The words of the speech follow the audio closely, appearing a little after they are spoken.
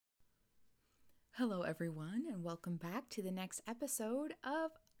Hello, everyone, and welcome back to the next episode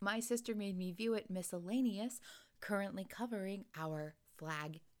of My Sister Made Me View It Miscellaneous, currently covering Our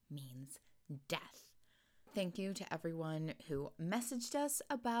Flag Means Death. Thank you to everyone who messaged us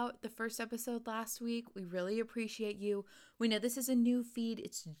about the first episode last week. We really appreciate you. We know this is a new feed.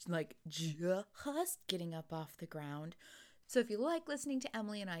 It's like just getting up off the ground. So if you like listening to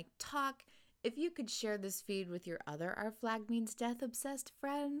Emily and I talk, if you could share this feed with your other Our Flag Means Death obsessed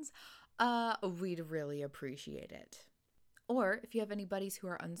friends, we'd really appreciate it. Or if you have any buddies who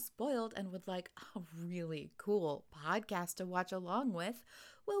are unspoiled and would like a really cool podcast to watch along with,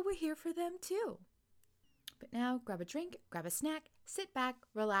 well, we're here for them too. But now, grab a drink, grab a snack, sit back,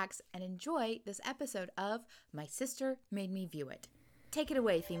 relax, and enjoy this episode of My Sister Made Me View It. Take it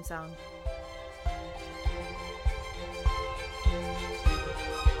away, theme song.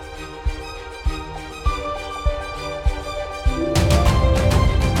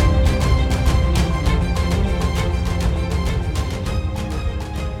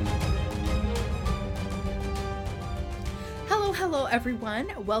 Hello everyone,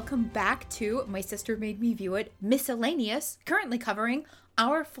 welcome back to My Sister Made Me View It Miscellaneous, currently covering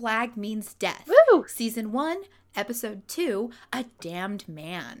Our Flag Means Death. Woo! Season 1, Episode 2, A Damned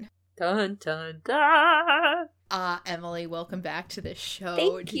Man. Dun dun dun! Emily, welcome back to the show.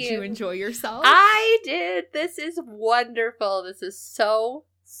 Thank Did you. you enjoy yourself? I did! This is wonderful. This is so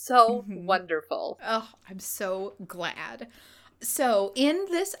wonderful. Oh, I'm so glad. So, in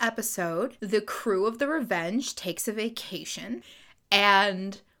this episode, the crew of the Revenge takes a vacation,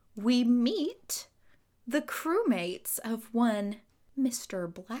 and we meet the crewmates of one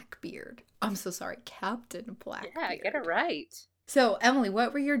Mr. Blackbeard. I'm so sorry, Captain Blackbeard. Yeah, get it right. So, Emily,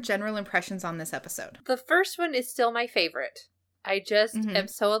 what were your general impressions on this episode? The first one is still my favorite. I just am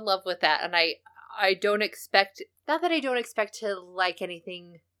so in love with that, and I don't expect, not that I don't expect to like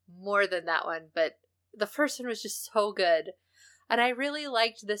anything more than that one, but the first one was just so good. And I really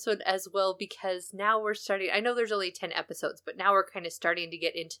liked this one as well because now we're starting, I know there's only 10 episodes, but now we're kind of starting to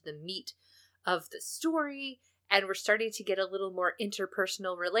get into the meat of the story, and we're starting to get a little more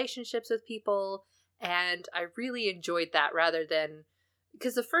interpersonal relationships with people, and I really enjoyed that rather than,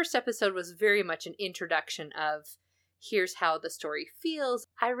 because the first episode was very much an introduction of, here's how the story feels.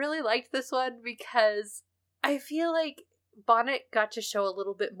 I really liked this one because I feel like Bonnet got to show a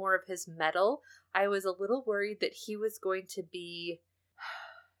little bit more of his mettle. I was a little worried that he was going to be,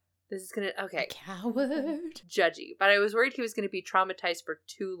 Coward. Judgy. But I was worried he was going to be traumatized for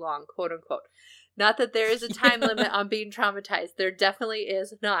too long, quote unquote. Not that there is a time limit on being traumatized. There definitely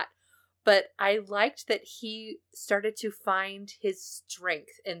is not. But I liked that he started to find his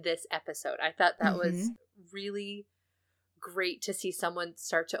strength in this episode. I thought that was really great to see someone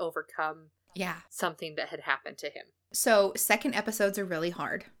start to overcome something that had happened to him. So, second episodes are really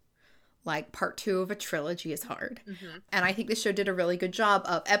hard. Like, part 2 of a trilogy is hard. And I think this show did a really good job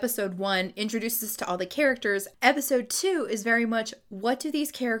of episode 1 introduces us to all the characters. Episode 2 is very much, what do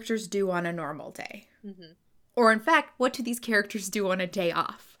these characters do on a normal day? Or in fact, what do these characters do on a day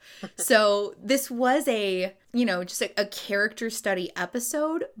off? So this was just a character study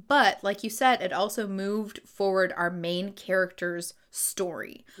episode. But like you said, it also moved forward our main character's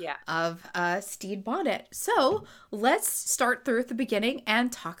story of Stede Bonnet. So let's start through at the beginning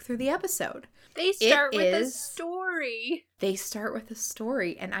and talk through the episode. They start with a story. They start with a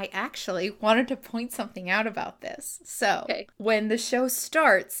story, and I actually wanted to point something out about this. So, when the show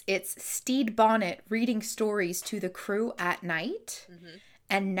starts, it's Stede Bonnet reading stories to the crew at night.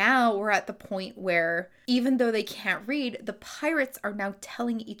 And now we're at the point where, even though they can't read, the pirates are now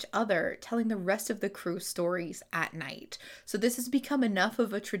telling the rest of the crew stories at night. So this has become enough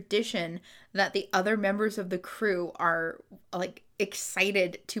of a tradition that the other members of the crew are, like,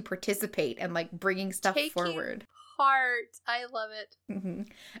 excited to participate and, like, bringing stuff forward. Part. I love it.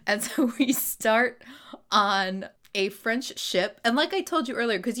 And so we start on a French ship. And like I told you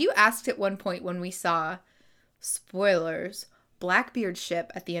earlier, because you asked at one point when we saw, spoilers, Blackbeard's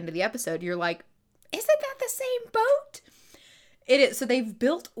ship at the end of the episode, you're like, isn't that the same boat? It is. So they've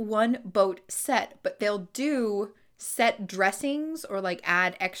built one boat set, but they'll do set dressings or like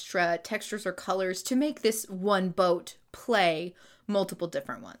add extra textures or colors to make this one boat play multiple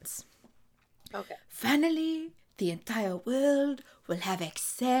different ones. Okay. Finally, the entire world will have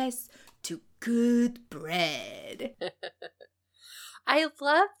access to good bread. I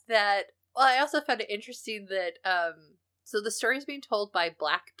love that. Well, I also found it interesting that so the story is being told by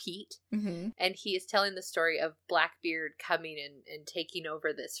Black Pete, and he is telling the story of Blackbeard coming and taking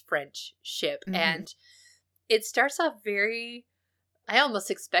over this French ship. And it starts off very I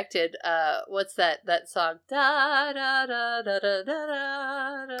almost expected, what's that song? Da, da, da, da, da,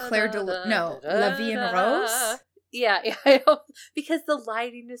 da, da, Claire de... No, La Vie en Rose? Yeah, because the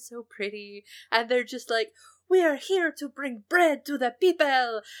lighting is so pretty, and they're just like, we are here to bring bread to the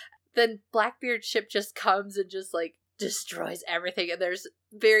people. Then Blackbeard's ship just comes and just, like, destroys everything, and there's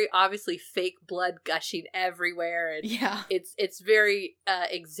very obviously fake blood gushing everywhere, and yeah, it's very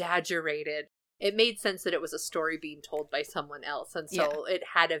exaggerated. It made sense that it was a story being told by someone else, and so it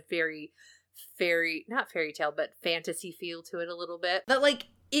had a very not fairy tale, but fantasy feel to it a little bit. But, like,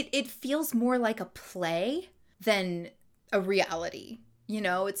 it feels more like a play than a reality. You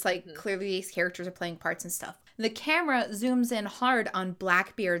know, it's like clearly these characters are playing parts and stuff. The camera zooms in hard on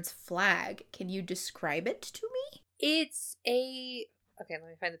Blackbeard's flag. Can you describe it to me? It's okay, let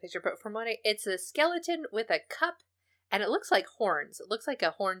me find the picture, but from what it's a skeleton with a cup, and it looks like horns. It looks like a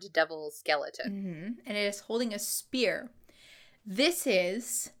horned devil skeleton. Mm-hmm. And it is holding a spear. This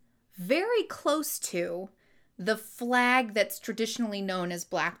is very close to the flag that's traditionally known as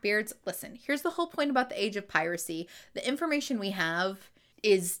Blackbeard's. Listen, here's the whole point about the Age of Piracy. The information we have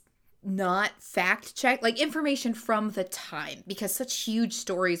is not fact-checked, like information from the time, because such huge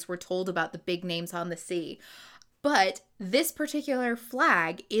stories were told about the big names on the sea. But this particular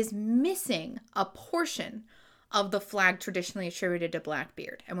flag is missing a portion of the flag traditionally attributed to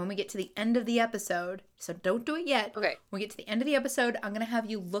Blackbeard. And when we get to the end of the episode, so don't do it yet. Okay. When we get to the end of the episode, I'm going to have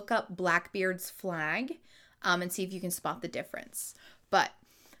you look up Blackbeard's flag and see if you can spot the difference. But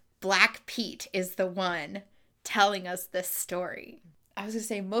Black Pete is the one telling us this story. I was going to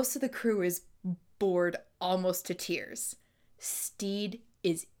say, most of the crew is bored almost to tears. Stede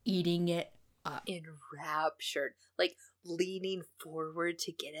is eating it up. Enraptured. Like, leaning forward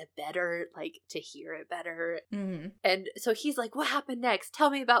to get it better, like, to hear it better. Mm-hmm. And so he's like, what happened next? Tell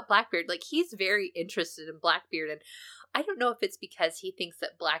me about Blackbeard. Like, he's very interested in Blackbeard, and I don't know if it's because he thinks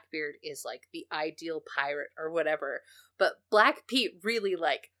that Blackbeard is, like, the ideal pirate or whatever, but Black Pete really,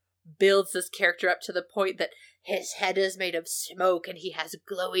 like, builds this character up to the point that his head is made of smoke and he has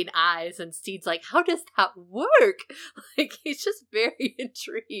glowing eyes, and Stede's like, how does that work? Like, he's just very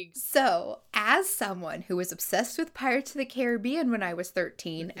intrigued. So, as someone who was obsessed with Pirates of the Caribbean when I was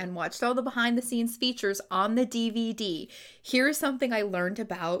 13 and watched all the behind-the-scenes features on the DVD, here's something I learned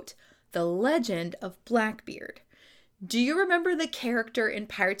about the legend of Blackbeard. Do you remember the character in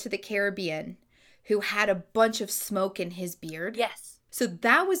Pirates of the Caribbean who had a bunch of smoke in his beard? Yes. So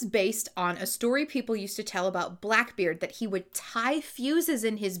that was based on a story people used to tell about Blackbeard, that he would tie fuses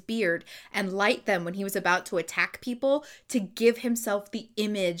in his beard and light them when he was about to attack people to give himself the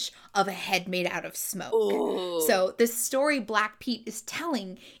image of a head made out of smoke. Ooh. So this story Black Pete is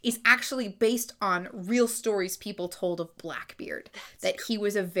telling is actually based on real stories people told of Blackbeard. That he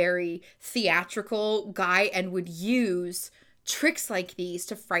was a very theatrical guy and would use tricks like these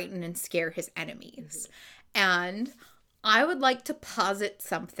to frighten and scare his enemies. And I would like to posit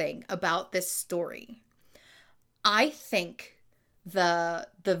something about this story. I think the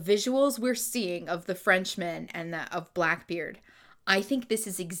visuals we're seeing of the Frenchman and of Blackbeard, I think this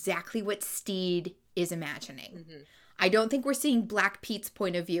is exactly what Stede is imagining. Mm-hmm. I don't think we're seeing Black Pete's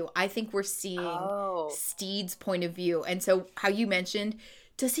point of view. I think we're seeing Stede's point of view. And so how you mentioned,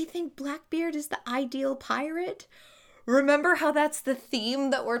 does he think Blackbeard is the ideal pirate? Remember how that's the theme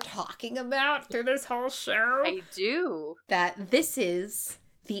that we're talking about through this whole show? I do. That this is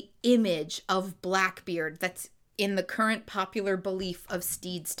the image of Blackbeard that's in the current popular belief of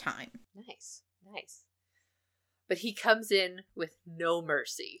Stede's time. Nice. But he comes in with no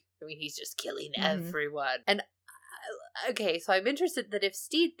mercy. I mean, he's just killing everyone. And, okay, so I'm interested that if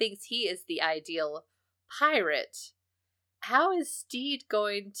Stede thinks he is the ideal pirate, how is Stede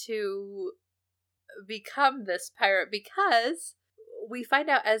going to become this pirate? Because we find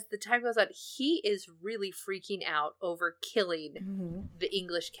out as the time goes on, he is really freaking out over killing the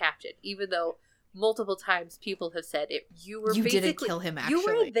English captain, even though multiple times people have said you didn't kill him. Actually, you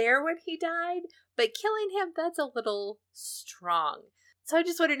were there when he died, but killing him, that's a little strong. So I'm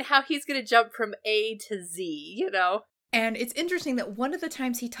just wondering how he's going to jump from A to Z, you know. And it's interesting that one of the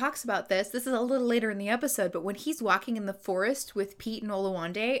times he talks about this is a little later in the episode, but when he's walking in the forest with Pete and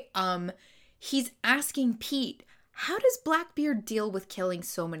Oluwande, he's asking Pete, how does Blackbeard deal with killing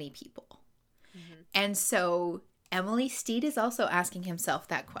so many people? Mm-hmm. And so Emily, Stede is also asking himself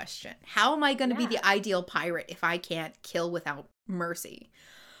that question. How am I going to be the ideal pirate if I can't kill without mercy?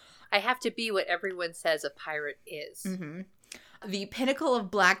 I have to be what everyone says a pirate is. Mm-hmm. The pinnacle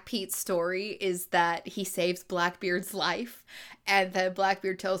of Black Pete's story is that he saves Blackbeard's life, and then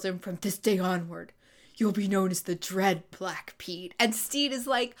Blackbeard tells him, from this day onward, you'll be known as the Dread Black Pete. And Stede is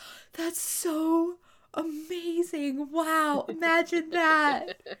like, that's so Amazing. Wow. Imagine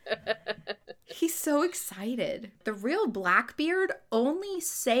that. He's so excited. The real Blackbeard only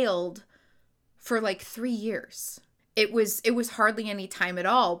sailed for like 3 years. It was hardly any time at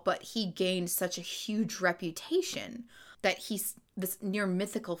all, but he gained such a huge reputation that he's this near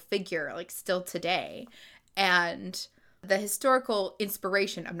mythical figure, like still today. And the historical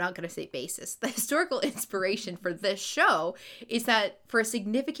inspiration, I'm not going to say basis, the historical inspiration for this show is that for a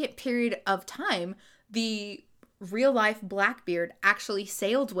significant period of time, the real-life Blackbeard actually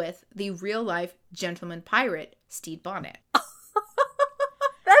sailed with the real-life gentleman pirate, Stede Bonnet.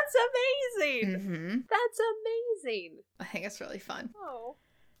 That's amazing! Mm-hmm. That's amazing! I think it's really fun. Oh,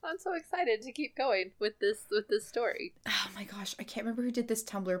 I'm so excited to keep going with this story. Oh my gosh, I can't remember who did this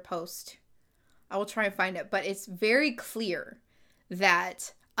Tumblr post. I will try and find it, but it's very clear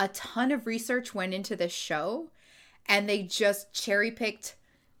that a ton of research went into this show, and they just cherry-picked,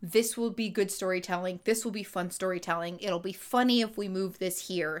 this will be good storytelling, this will be fun storytelling, it'll be funny if we move this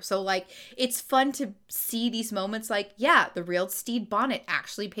here. So, like, it's fun to see these moments like, yeah, the real Stede Bonnet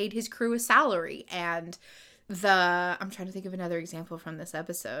actually paid his crew a salary, and I'm trying to think of another example from this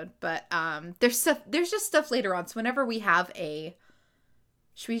episode, but there's just stuff later on. So whenever we have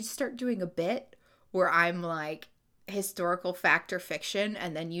should we start doing a bit where I'm like, historical fact or fiction,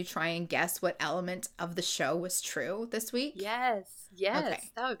 and then you try and guess what element of the show was true this week? Yes. Okay.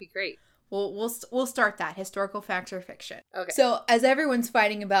 That would be great. We'll start that, historical fact or fiction. Okay. So as everyone's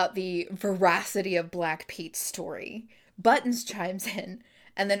fighting about the veracity of Black Pete's story, Buttons chimes in,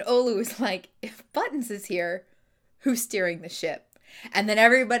 and then Olu is like, if Buttons is here, who's steering the ship? And then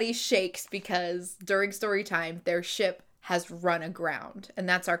everybody shakes because during story time, their ship has run aground, and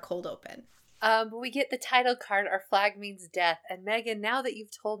that's our cold open. We get the title card, Our Flag Means Death. And Megan, now that you've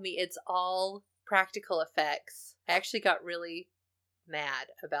told me it's all practical effects, I actually got really mad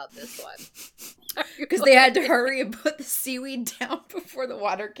about this one. Because they had to hurry and put the seaweed down before the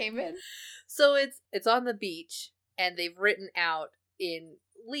water came in. So it's on the beach, and they've written out in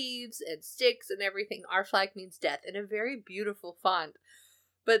leaves and sticks and everything, Our Flag Means Death, in a very beautiful font.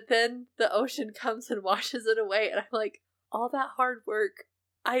 But then the ocean comes and washes it away, and I'm like, all that hard work,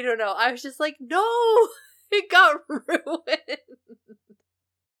 I don't know. I was just like, no, it got ruined.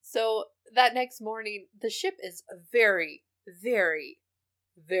 So that next morning, the ship is very, very,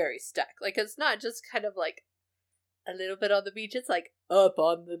 very stuck. Like, it's not just kind of like a little bit on the beach. It's like up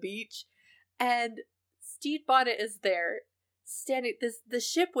on the beach. And Stede Bonnet is there, standing, the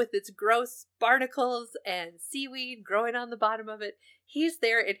ship with its gross barnacles and seaweed growing on the bottom of it. He's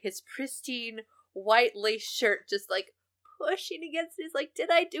there in his pristine white lace shirt, just like pushing against it. He's like, did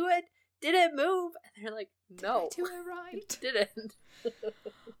I do it? Did it move? And they're like, no. Did I do it right? It didn't.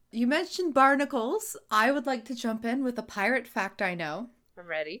 You mentioned barnacles. I would like to jump in with a pirate fact I know. I'm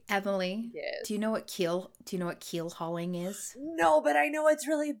ready. Emily, yes. Do you know what keel hauling is? No, but I know it's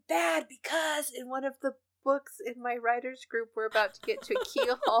really bad because in one of the books in my writers group, we're about to get to a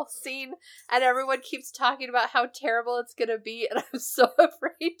keel haul scene, and everyone keeps talking about how terrible it's gonna be, and I'm so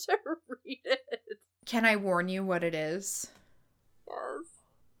afraid to read it. Can I warn you what it is? Yes.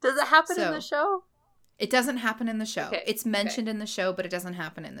 Does it happen in the show? It doesn't happen in the show. Okay. It's mentioned in the show, but it doesn't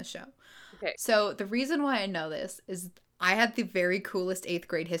happen in the show. Okay. So the reason why I know this is I had the very coolest 8th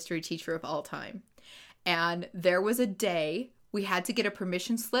grade history teacher of all time. And there was a day we had to get a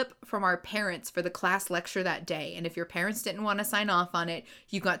permission slip from our parents for the class lecture that day. And if your parents didn't want to sign off on it,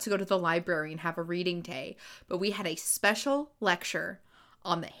 you got to go to the library and have a reading day. But we had a special lecture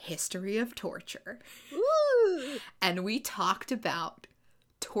on the history of torture. Ooh. And we talked about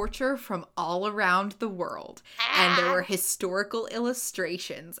torture from all around the world. And there were historical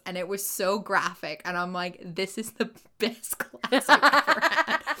illustrations, and it was so graphic. And I'm like, this is the best class I've ever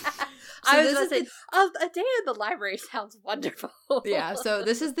had. So I was going to say, a day in the library sounds wonderful. Yeah, so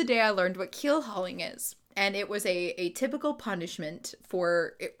this is the day I learned what keel hauling is. And it was a typical punishment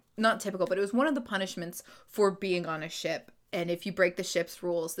for, not typical, but it was one of the punishments for being on a ship. And if you break the ship's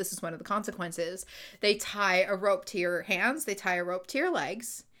rules, this is one of the consequences. They tie a rope to your hands. They tie a rope to your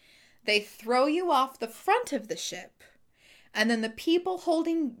legs. They throw you off the front of the ship. And then the people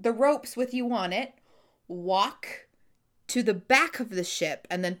holding the ropes with you on it walk to the back of the ship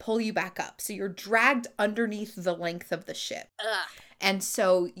and then pull you back up. So you're dragged underneath the length of the ship. Ugh. And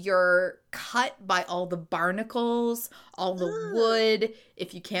so you're cut by all the barnacles, all the wood.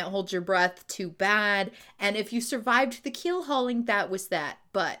 If you can't hold your breath, too bad. And if you survived the keel hauling, that was that.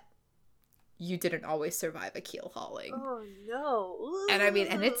 But you didn't always survive a keel hauling. Oh, no. And I mean,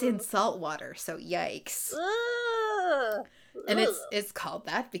 and it's in salt water, so yikes. And it's called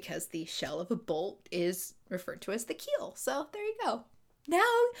that because the shell of a bolt is referred to as the keel. So there you go. Now,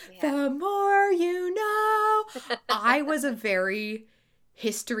 the more you know. I was a very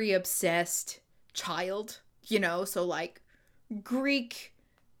history-obsessed child, you know, so like Greek.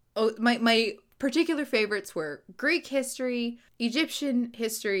 Oh, my particular favorites were Greek history, Egyptian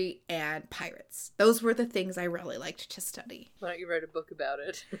history, and pirates. Those were the things I really liked to study. Why don't you write a book about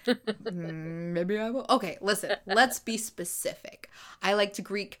it? Maybe I will. Okay, listen, let's be specific. I liked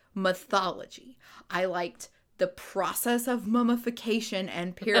Greek mythology. I liked the process of mummification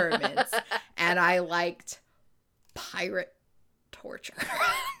and pyramids. And I liked pirate torture.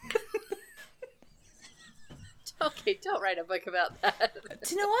 Okay, don't write a book about that.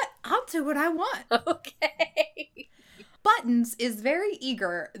 Do you know what? I'll do what I want. Okay. Buttons is very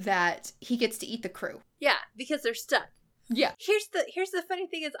eager that he gets to eat the crew. Yeah, because they're stuck. Yeah. Here's the funny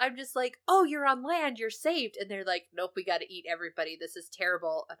thing is I'm just like, oh, you're on land, you're saved. And they're like, nope, we got to eat everybody. This is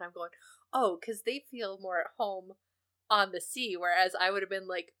terrible. And I'm going, oh, because they feel more at home on the sea. Whereas I would have been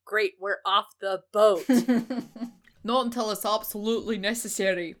like, great, we're off the boat. Not until it's absolutely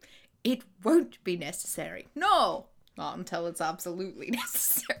necessary. It won't be necessary. No, not until it's absolutely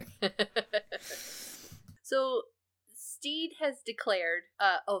necessary. So Stede has declared,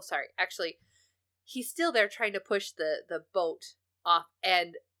 actually, he's still there trying to push the boat off,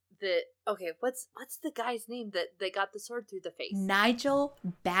 and what's the guy's name that got the sword through the face? Nigel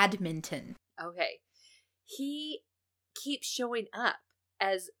Badminton. Okay. He keeps showing up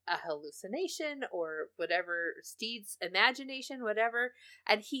as a hallucination or whatever, Stede's imagination, whatever,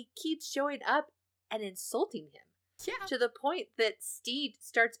 and he keeps showing up and insulting him. Yeah. To the point that Stede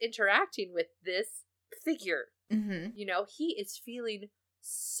starts interacting with this figure. Mm-hmm. You know, he is feeling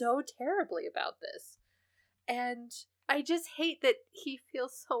so terribly about this. And I just hate that he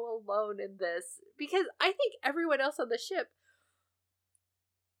feels so alone in this, because I think everyone else on the ship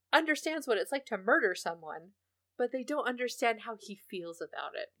understands what it's like to murder someone, but they don't understand how he feels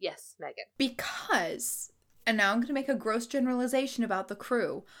about it. Yes, Megan. Because, and now I'm going to make a gross generalization about the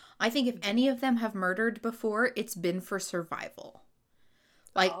crew. I think if any of them have murdered before, it's been for survival.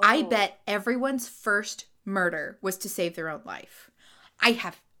 Like, I bet everyone's first murder was to save their own life.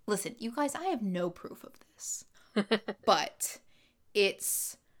 Listen, you guys, I have no proof of this. But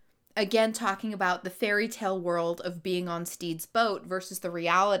it's, again, talking about the fairy tale world of being on Stede's boat versus the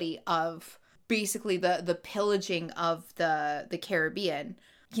reality of basically the pillaging of the Caribbean.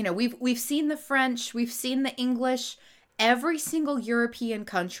 You know, we've seen the French, we've seen the English. Every single European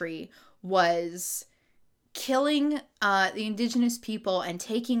country was killing the indigenous people and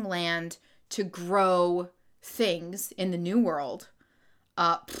taking land to grow things in the New World.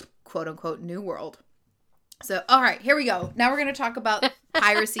 Quote unquote New World. So, all right, here we go. Now we're going to talk about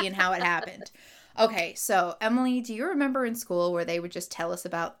piracy and how it happened. Okay, so Emily, do you remember in school where they would just tell us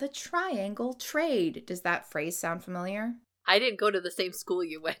about the triangle trade? Does that phrase sound familiar? I didn't go to the same school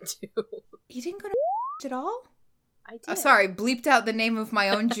you went to. You didn't go to at all? I did. Oh, sorry, bleeped out the name of my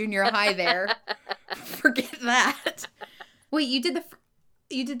own junior high there. Forget that. Wait, you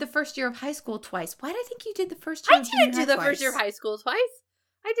did the first year of high school twice. Why did I think you did the first year of junior high twice? I didn't do the first year of high school twice.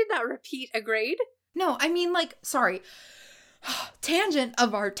 I did not repeat a grade. No, I mean, like, sorry. Tangent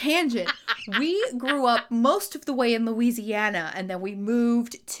of our tangent. We grew up most of the way in Louisiana, and then we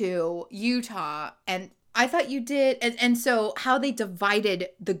moved to Utah, and I thought you did, and so how they divided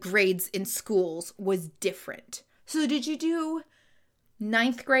the grades in schools was different. So did you do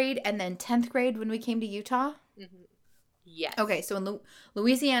 9th grade and then 10th grade when we came to Utah? Mm-hmm. Yes. Okay, so in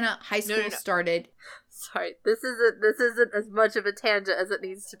Louisiana, high school started. Sorry, this isn't as much of a tangent as it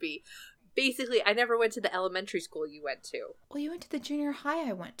needs to be. Basically, I never went to the elementary school you went to. Well, you went to the junior high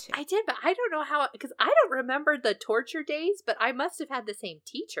I went to. I did, but I don't know how, because I don't remember the torture days, but I must have had the same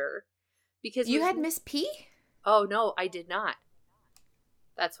teacher. Because you had Miss P? Oh, no, I did not.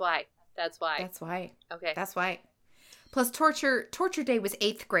 That's why. Okay. That's why. Plus, torture day was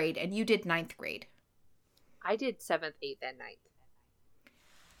 8th grade, and you did 9th grade. I did 7th, 8th, and 9th.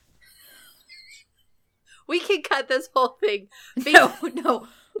 We can cut this whole thing. No.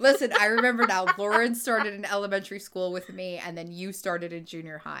 Listen, I remember now. Lauren started in elementary school with me, and then you started in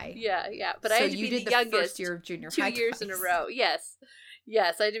junior high. Yeah. But so I had to be the youngest first year of junior high 2 years twice. In a row. Yes,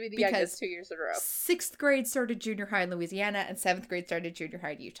 I had to be the youngest 2 years in a row. 6th grade started junior high in Louisiana, and 7th grade started junior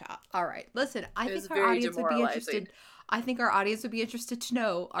high in Utah. All right, listen, I think our audience would be interested. I think our audience would be interested to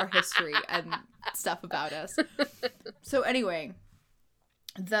know our history and stuff about us. So anyway,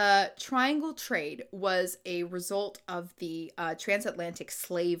 the triangle trade was a result of the transatlantic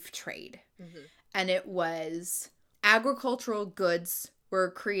slave trade. Mm-hmm. And it was agricultural goods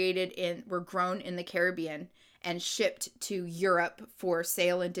were grown in the Caribbean, and shipped to Europe for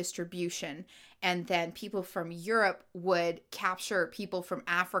sale and distribution. And then people from Europe would capture people from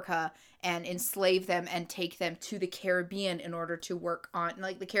Africa and enslave them and take them to the Caribbean in order to work on,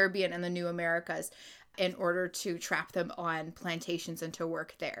 like the Caribbean and the New Americas, in order to trap them on plantations and to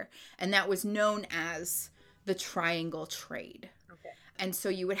work there. And that was known as the triangle trade. Okay. And so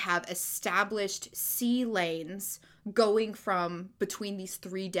you would have established sea lanes going from between these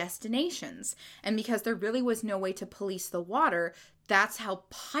three destinations. And because there really was no way to police the water, that's how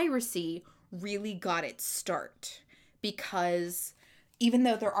piracy really got its start. Because even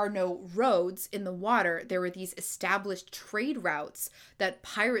though there are no roads in the water, there were these established trade routes that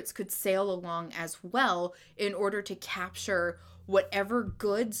pirates could sail along as well in order to capture whatever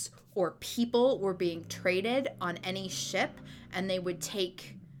goods or people were being traded on any ship, and they would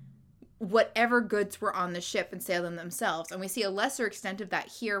take whatever goods were on the ship and sail them themselves. And we see a lesser extent of that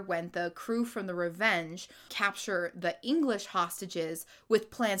here when the crew from the Revenge capture the English hostages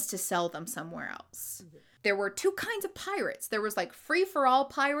with plans to sell them somewhere else. Mm-hmm. There were two kinds of pirates. There was like free-for-all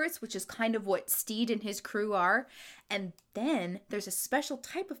pirates, which is kind of what Stede and his crew are. And then there's a special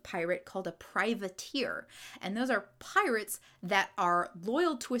type of pirate called a privateer. And those are pirates that are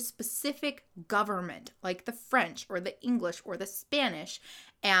loyal to a specific government, like the French or the English or the Spanish.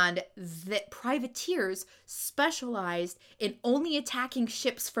 And the privateers specialized in only attacking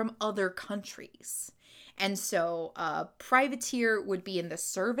ships from other countries. And so a privateer would be in the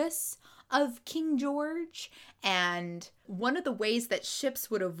service of King George, and one of the ways that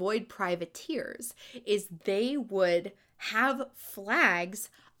ships would avoid privateers is they would have flags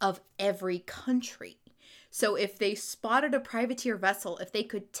of every country. So if they spotted a privateer vessel, if they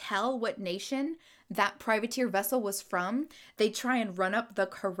could tell what nation that privateer vessel was from, they'd try and run up the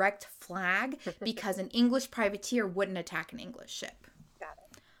correct flag because an English privateer wouldn't attack an English ship. Got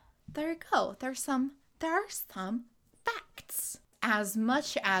it. There you go. There are some facts. As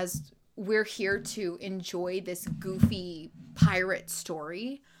much as we're here to enjoy this goofy pirate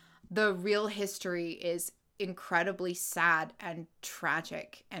story, the real history is incredibly sad and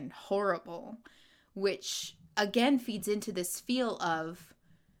tragic and horrible, which again feeds into this feel of,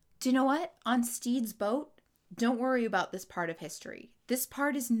 do you know what? On Stede's boat, don't worry about this part of history. This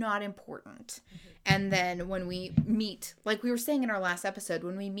part is not important. Mm-hmm. And then when we meet, like we were saying in our last episode,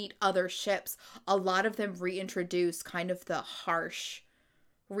 when we meet other ships, a lot of them reintroduce kind of the harsh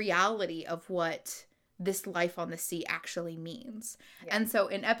reality of what this life on the sea actually means. Yeah. And so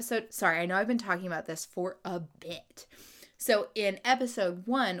in I know I've been talking about this for a bit. So in episode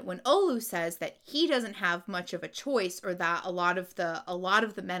 1, when Olu says that he doesn't have much of a choice, or that a lot of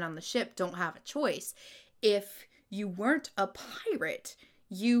the men on the ship don't have a choice, if you weren't a pirate,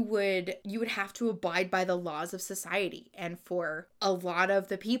 you would have to abide by the laws of society. And for a lot of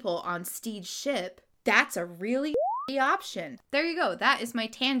the people on Stede's ship, that's a really option. There you go. That is my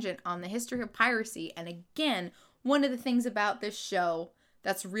tangent on the history of piracy. And again, one of the things about this show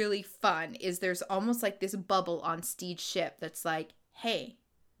that's really fun is there's almost like this bubble on Stede's ship that's like, hey,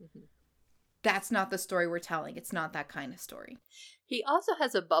 that's not the story we're telling. It's not that kind of story. He also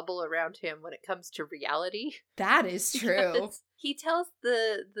has a bubble around him when it comes to reality. That is true. He tells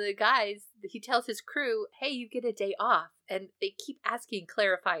the guys, he tells his crew, hey, you get a day off. And they keep asking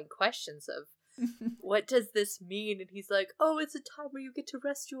clarifying questions of, what does this mean? And he's like, oh, it's a time where you get to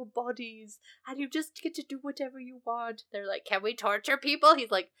rest your bodies and you just get to do whatever you want. They're like, can we torture people? He's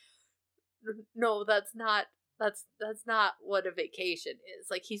like, no, that's not what a vacation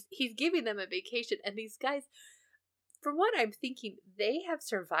is. Like he's giving them a vacation, and these guys, from what I'm thinking, they have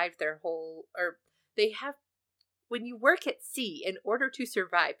survived when you work at sea, in order to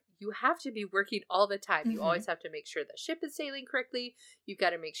survive, you have to be working all the time. You always have to make sure the ship is sailing correctly. You've got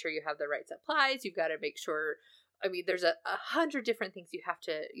to make sure you have the right supplies. You've got to make sure, there's 100 different things you have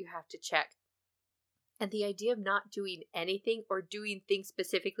to check. And the idea of not doing anything or doing things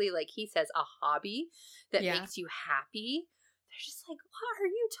specifically, like he says, a hobby that makes you happy, they're just like, what are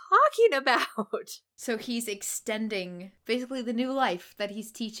you talking about? So he's extending basically the new life that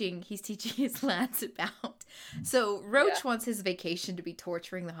he's teaching his lads about. So Roach wants his vacation to be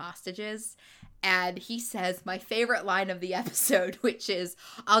torturing the hostages. And he says my favorite line of the episode, which is,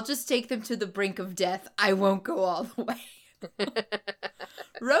 I'll just take them to the brink of death. I won't go all the way.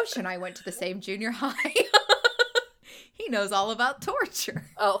 Roach and I went to the same junior high. He knows all about torture.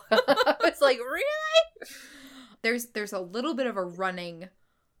 Oh, it's like, really? There's a little bit of a running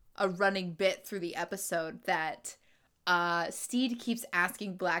bit through the episode that Stede keeps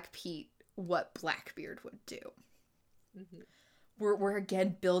asking Black Pete what Blackbeard would do. Mm-hmm. We're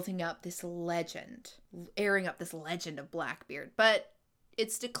again building up this legend, airing up this legend of Blackbeard, but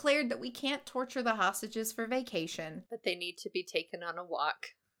It's declared that we can't torture the hostages for vacation. But they need to be taken on a walk.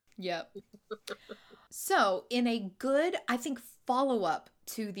 Yep. So, in a good, I think, follow-up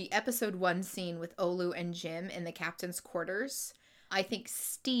to the episode 1 scene with Olu and Jim in the captain's quarters, I think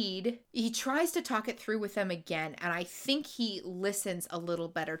Stede, he tries to talk it through with them again, and I think he listens a little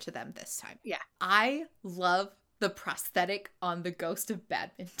better to them this time. Yeah. I love the prosthetic on the Ghost of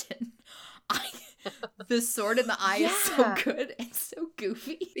Badminton. The sword in the eye is so good and so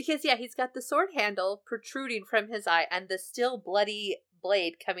goofy. Because, yeah, he's got the sword handle protruding from his eye and the still bloody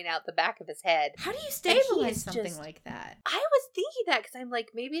blade coming out the back of his head. How do you stabilize something like that? I was thinking that because I'm like,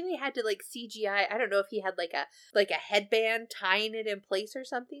 maybe they had to like CGI. I don't know if he had like a headband tying it in place or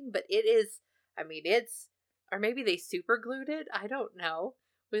something, but it is, I mean, it's, or maybe they super glued it. I don't know,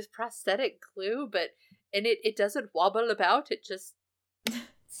 with prosthetic glue, and it doesn't wobble about. It just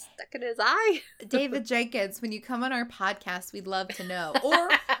stuck in his eye. David Jenkins, when you come on our podcast, we'd love to know.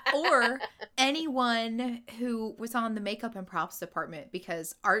 Or anyone who was on the makeup and props department,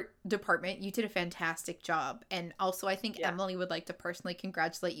 because art department, you did a fantastic job. And also, I think Emily would like to personally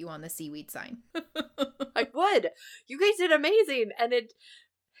congratulate you on the seaweed sign. I would. You guys did amazing. And it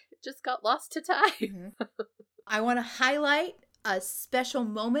just got lost to time. Mm-hmm. I want to highlight a special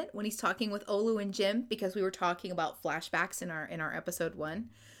moment when he's talking with Olu and Jim, because we were talking about flashbacks in our episode 1.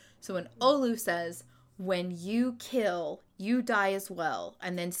 So when Olu says, "When you kill, you die as well,"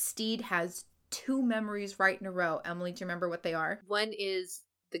 and then Stede has 2 memories right in a row. Emily, do you remember what they are? One is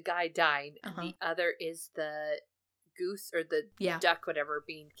the guy dying, and the other is the goose or the duck, whatever,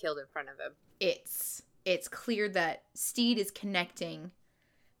 being killed in front of him. It's clear that Stede is connecting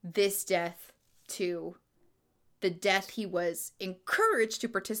this death to the death he was encouraged to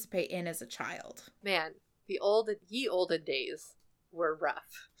participate in as a child. Man, the olden days were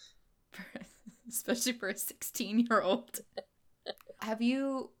rough. Especially for a 16-year-old. Do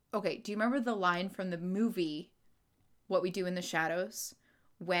you remember the line from the movie What We Do in the Shadows,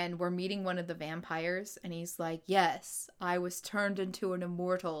 when we're meeting one of the vampires and he's like, "Yes, I was turned into an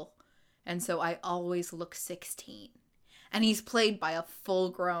immortal, and so I always look 16. And he's played by a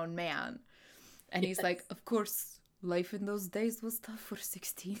full-grown man. And he's like, "Of course, life in those days was tough for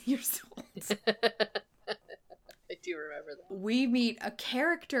 16 years old." I do remember that. We meet a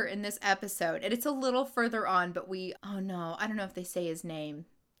character in this episode, and it's a little further on, but I don't know if they say his name.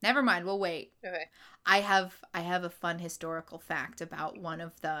 Never mind, we'll wait. Okay. I have a fun historical fact about one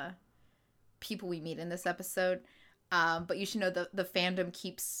of the people we meet in this episode. But you should know the fandom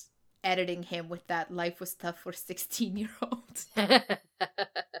keeps editing him with that "life was tough for 16-year-olds."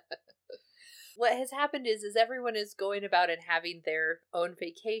 What has happened is everyone is going about and having their own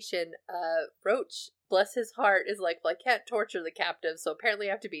vacation. Roach, bless his heart, is like, "Well, I can't torture the captives, so apparently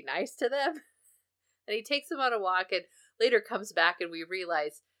I have to be nice to them." And he takes them on a walk and later comes back and we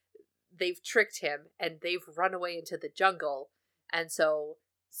realize they've tricked him and they've run away into the jungle. And so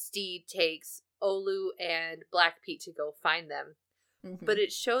Stede takes Olu and Black Pete to go find them. Mm-hmm. But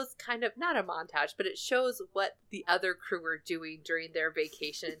it shows kind of, not a montage, but it shows what the other crew were doing during their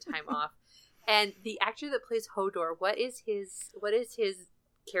vacation and time off. And the actor that plays Hodor, what is his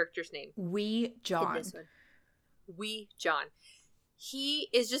character's name? Wee John. In this one. Wee John. He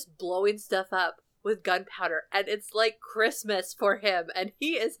is just blowing stuff up with gunpowder, and it's like Christmas for him, and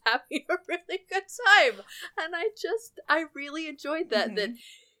he is having a really good time. And I really enjoyed that, mm-hmm. that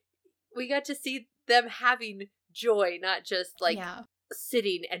we got to see them having joy, not just like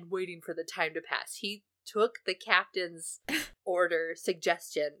sitting and waiting for the time to pass. He took the captain's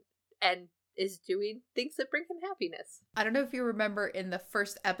suggestion and is doing things that bring him happiness. I don't know if you remember in the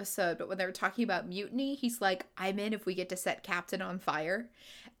first episode, but when they were talking about mutiny, he's like, "I'm in if we get to set Captain on fire."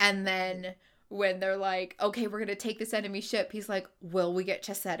 And then when they're like, "Okay, we're going to take this enemy ship," he's like, "Will we get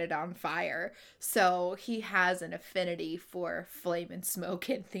to set it on fire?" So he has an affinity for flame and smoke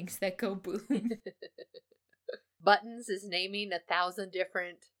and things that go boom. Buttons is naming 1,000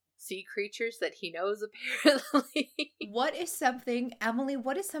 different sea creatures that he knows, apparently. Emily,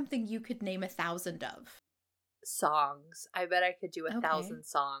 what is something you could name 1,000 of? Songs. I bet I could do 1,000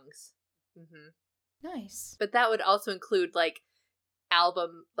 songs. Mm-hmm. Nice. But that would also include, like,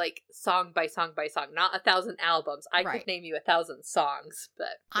 album, like, song by song by song. Not 1,000 albums. I could name you 1,000 songs,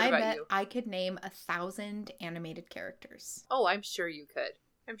 but what about you? I could name 1,000 animated characters. Oh, I'm sure you could.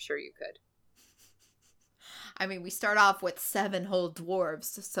 I mean, we start off with 7 whole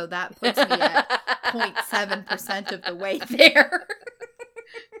dwarves, so that puts me at 0.7% of the way there.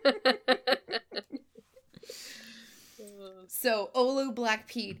 So Olu, Black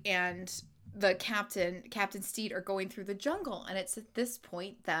Pete, and the Captain Stede are going through the jungle, and it's at this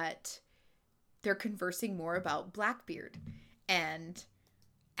point that they're conversing more about Blackbeard. And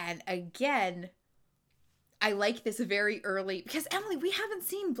And again, I like this very early, because Emily, we haven't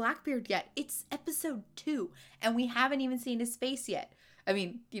seen Blackbeard yet. It's episode 2, and we haven't even seen his face yet. I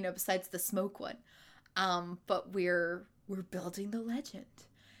mean, besides the smoke one. But we're building the legend.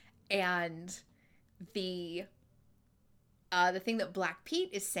 And the thing that Black Pete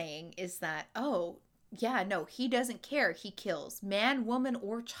is saying is that, oh, yeah, no, he doesn't care. He kills man, woman,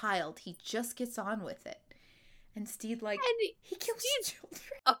 or child. He just gets on with it. And Stede, like, and he kills children.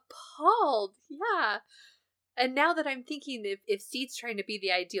 Appalled, yeah. And now that I'm thinking, if Stede's trying to be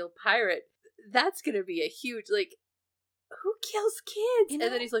the ideal pirate, that's going to be a huge, like, who kills kids? And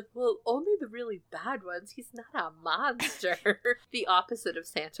then he's like, well, only the really bad ones. He's not a monster. The opposite of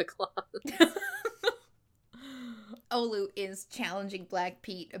Santa Claus. Olu is challenging Black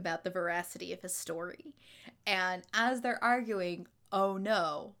Pete about the veracity of his story. And as they're arguing, oh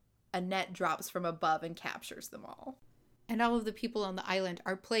no, a net drops from above and captures them all. And all of the people on the island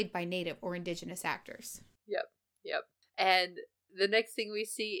are played by native or indigenous actors. Yep. And the next thing we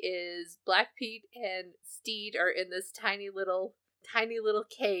see is Black Pete and Stede are in this tiny little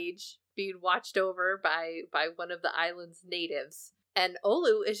cage being watched over by one of the island's natives. And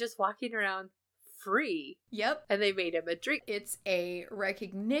Olu is just walking around free. Yep. And they made him a drink. It's a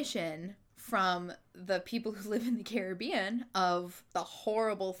recognition from the people who live in the Caribbean of the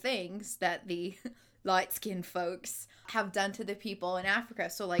horrible things that the light-skinned folks have done to the people in Africa.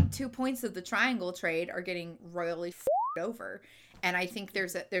 So, like, 2 points of the triangle trade are getting royally f***ed over. And I think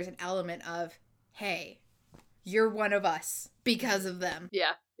there's an element of, hey, you're one of us because of them.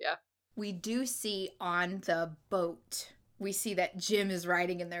 Yeah. We do see on the boat, we see that Jim is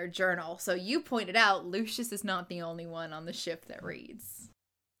writing in their journal. So you pointed out Lucius is not the only one on the ship that reads.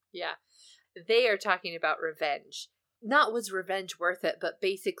 Yeah. They are talking about revenge. Not was revenge worth it, but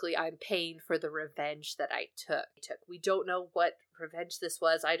basically I'm paying for the revenge that I took. We don't know what revenge this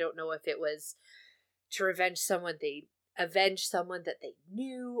was. I don't know if it was to avenge someone that they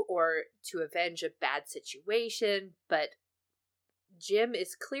knew or to avenge a bad situation, but Jim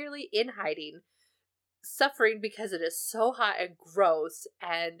is clearly in hiding, suffering because it is so hot and gross,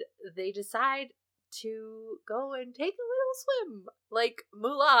 and they decide to go and take a little swim, like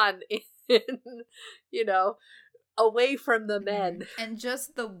Mulan, away from the men. And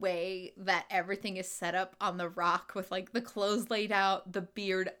just the way that everything is set up on the rock with, like, the clothes laid out, the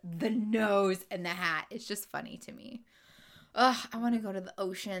beard, the nose, and the hat. It's just funny to me. Ugh, I want to go to the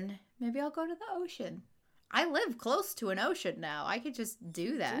ocean. Maybe I'll go to the ocean. I live close to an ocean now. I could just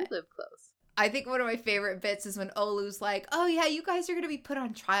do that. You live close. I think one of my favorite bits is when Olu's like, oh yeah, you guys are going to be put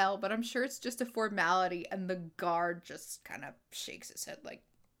on trial, but I'm sure it's just a formality. And the guard just kind of shakes his head like,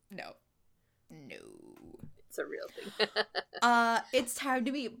 no. It's a real thing. It's time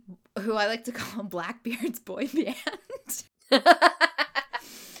to meet who I like to call Blackbeard's boy band.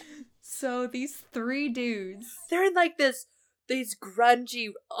 So these 3 dudes. They're in like these grungy,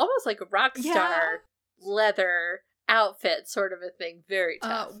 almost like a rock star leather outfit sort of a thing. Very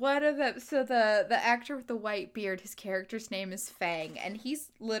tough. One of them, so the actor with the white beard, his character's name is Fang, and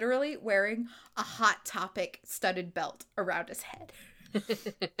he's literally wearing a Hot Topic studded belt around his head.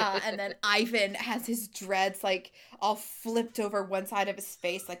 And then Ivan has his dreads like all flipped over one side of his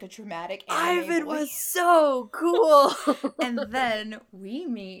face like a dramatic anime Ivan boy. was so cool. And then we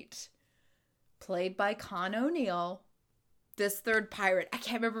meet, played by Con O'Neill, this third pirate. I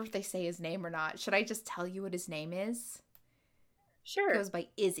can't remember if they say his name or not. Should I just tell you what his name is? Sure. It goes by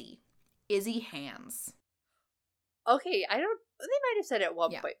Izzy Hands. Okay, they might have said it at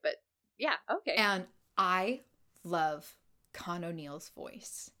one point, but yeah, okay. And I love Con O'Neill's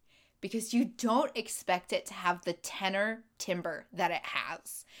voice because you don't expect it to have the tenor timbre that it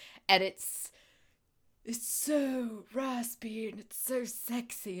has, and it's so raspy and it's so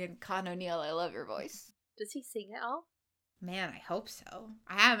sexy. And Con O'Neill, I love your voice. Does he sing at all? Man, I hope so.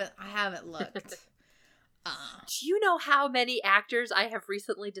 I haven't looked. Do you know how many actors I have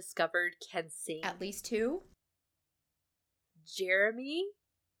recently discovered can sing? At least 2. Jeremy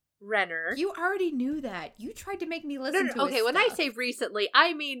Renner. You already knew that. You tried to make me listen to okay, when I say recently,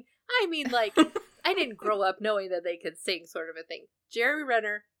 I mean like I didn't grow up knowing that they could sing, sort of a thing. Jeremy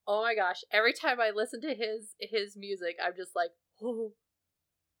Renner, oh my gosh, every time I listen to his music, I'm just like, oh,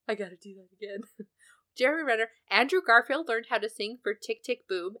 I gotta do that again. Jeremy Renner. Andrew Garfield learned how to sing for Tick Tick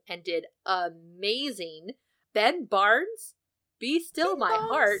Boom and did amazing. Ben Barnes, Be Still My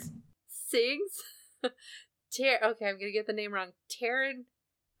Heart, sings. Okay, I'm gonna get the name wrong. Taron.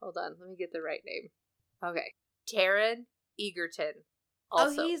 Hold on, let me get the right name. Okay, Taron Egerton.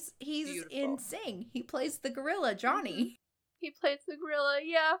 Also, he's beautiful. In Sing. He plays the gorilla, Johnny. He plays the gorilla,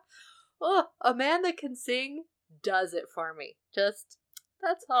 yeah. Oh, a man that can sing does it for me. Just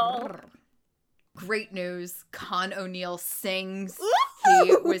That's all. Great news. Con O'Neill sings.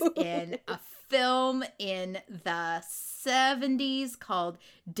 He was in a film in the 70s called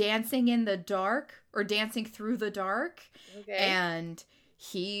Dancing in the Dark or Dancing Through the Dark. Okay. And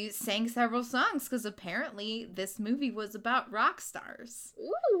he sang several songs because apparently this movie was about rock stars.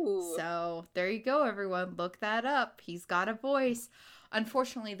 Ooh. So there you go, everyone. Look that up. He's got a voice.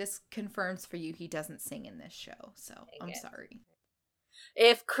 Unfortunately, this confirms for you he doesn't sing in this show. So I'm sorry.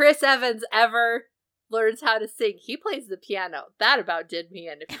 If Chris Evans ever learns how to sing, he plays the piano. That about did me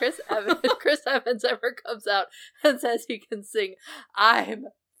in. If Chris Evans ever comes out and says he can sing, I'm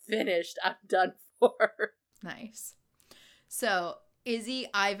finished. I'm done for. Nice. So Izzy,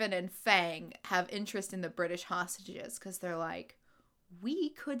 Ivan, and Fang have interest in the British hostages because they're like, we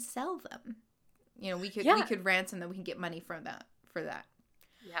could sell them. You know, we could ransom them. We can get money for that.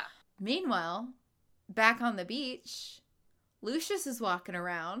 Yeah. Meanwhile, back on the beach, Lucius is walking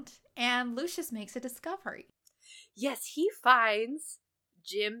around, and Lucius makes a discovery. Yes, he finds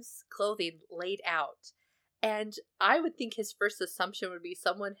Jim's clothing laid out. And I would think his first assumption would be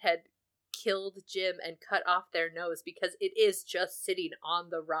someone had killed Jim and cut off their nose because it is just sitting on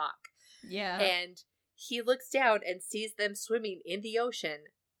the rock. Yeah. And he looks down and sees them swimming in the ocean.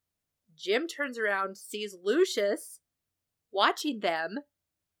 Jim turns around, sees Lucius watching them,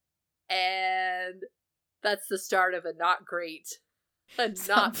 and that's the start of a not great,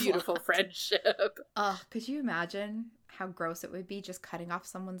 not beautiful friendship. Could you imagine how gross it would be just cutting off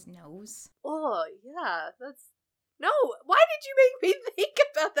someone's nose? Oh, yeah, that's... No, why did you make me think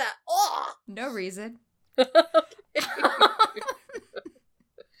about that? Oh! No reason.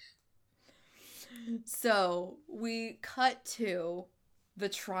 So, we cut to the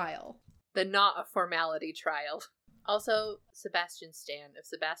trial. The not a formality trial. Also, Sebastian Stan. If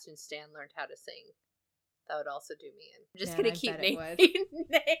Sebastian Stan learned how to sing, that would also do me in. I'm just going to keep naming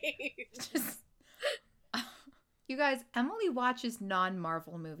names. You guys, Emily watches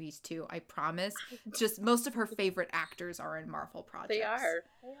non-Marvel movies too, I promise. Just most of her favorite actors are in Marvel projects. They are.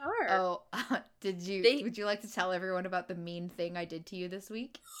 Oh, would you like to tell everyone about the mean thing I did to you this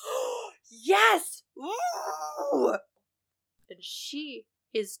week? Yes! Ooh! And she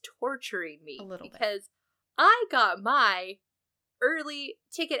is torturing me a little because I got my early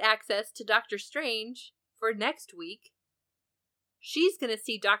ticket access to Doctor Strange for next week. She's going to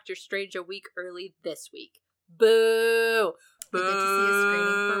see Doctor Strange a week early this week. Boo! I get to see a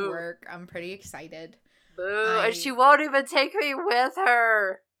screening for work. I'm pretty excited. Boo! And she won't even take me with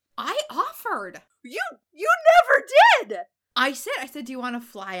her. I offered. You never did. I said, do you want to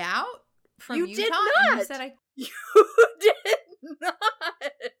fly out from you Utah? Did not. And you said You did not.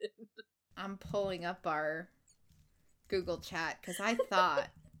 I'm pulling up our Google chat because I thought.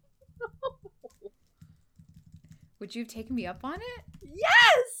 Would you have taken me up on it?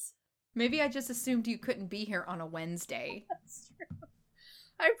 Yes! Maybe I just assumed you couldn't be here on a Wednesday. That's true.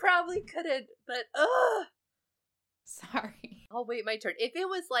 I probably couldn't, but Sorry. I'll wait my turn. If it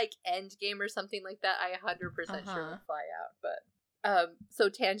was like Endgame or something like that, I 100% sure would fly out. But so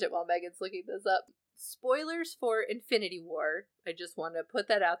tangent while Megan's looking this up. Spoilers for Infinity War. I just want to put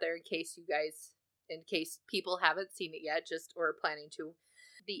that out there in case people haven't seen it yet, or are planning to.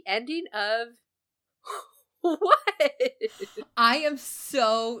 The ending of what? I am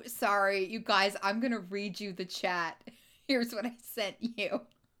so sorry, you guys. I'm gonna read you the chat. Here's what I sent you.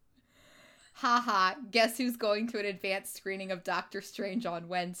 Haha, guess who's going to an advanced screening of Doctor Strange on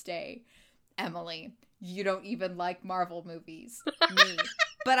Wednesday? Emily. You don't even like Marvel movies. Me.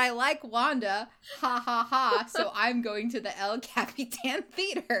 But I like Wanda. Ha ha ha. So I'm going to the El Capitan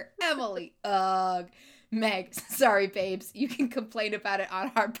Theater. Emily. Ugh. Meg. Sorry, babes. You can complain about it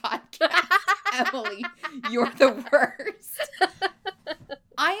on our podcast. Emily, you're the worst.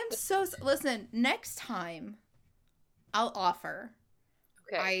 I am so... Listen, next time, I'll offer.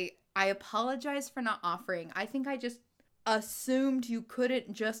 Okay. I apologize for not offering. I think I just assumed you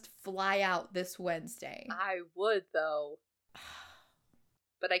couldn't just fly out this Wednesday. I would, though.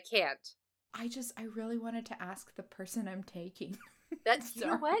 But I can't. I really wanted to ask the person I'm taking. That's, you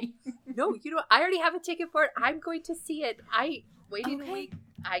know what? No, I already have a ticket for it. I'm going to see it. Waiting a week,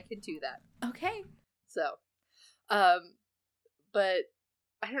 I can do that. Okay. So, but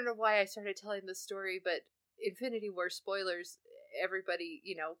I don't know why I started telling this story, but Infinity War spoilers, everybody,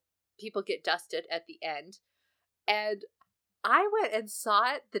 people get dusted at the end. And I went and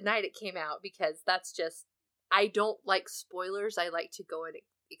saw it the night it came out because that's just, I don't like spoilers. I like to go and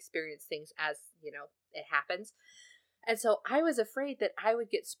experience things as, it happens. And so I was afraid that I would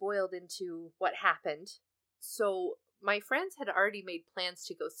get spoiled into what happened. So my friends had already made plans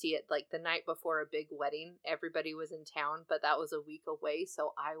to go see it like the night before a big wedding. Everybody was in town, but that was a week away,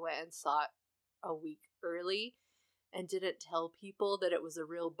 so I went and saw it a week early and didn't tell people that it was a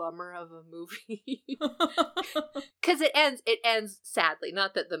real bummer of a movie. Because it ends sadly.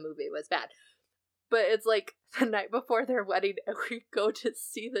 Not that the movie was bad, but it's like the night before their wedding and we go to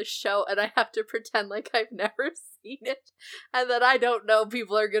see the show and I have to pretend like I've never seen it and that I don't know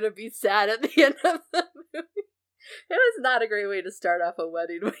people are going to be sad at the end of the movie. It was not a great way to start off a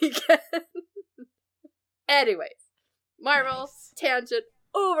wedding weekend. Anyways, Marvel, nice. Tangent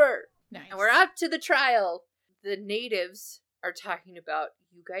over. Nice. And we're up to the trial. The natives are talking about,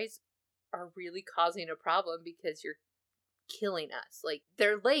 you guys are really causing a problem because you're killing us. Like,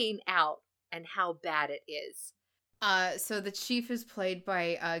 they're laying out and how bad it is. So the chief is played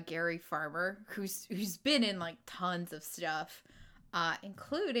by Gary Farmer, who's been in like tons of stuff,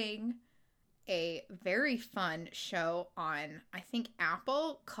 including a very fun show on, I think,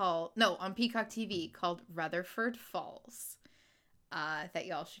 on Peacock TV called Rutherford Falls, that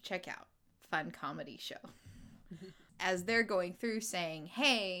y'all should check out. Fun comedy show. As they're going through saying,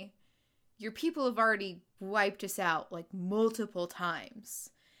 hey, your people have already wiped us out like multiple times.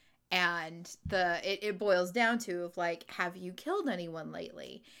 And it boils down to of like, have you killed anyone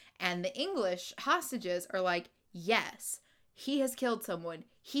lately? And the English hostages are like, yes, he has killed someone.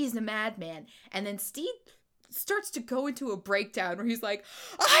 He's a madman. And then Stede starts to go into a breakdown where he's like,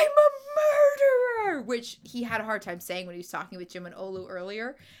 I'm a murderer, which he had a hard time saying when he was talking with Jim and Olu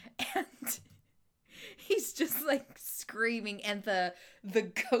earlier. And he's just like screaming, and the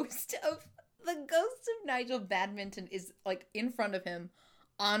ghost of Nigel Badminton is like in front of him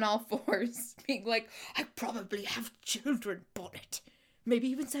on all fours, being like, I probably have children, Bonnet. Maybe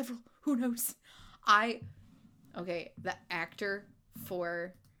even several. Who knows? The actor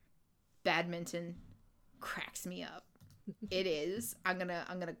for Badminton cracks me up. It is. I'm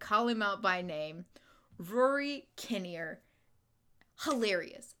gonna call him out by name. Rory Kinnear.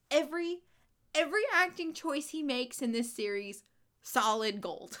 Hilarious. Every acting choice he makes in this series, solid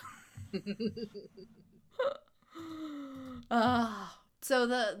gold. So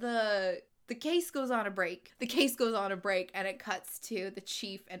the case goes on a break. And it cuts to the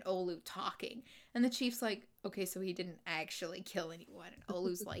chief and Olu talking. And the chief's like, okay, so he didn't actually kill anyone. And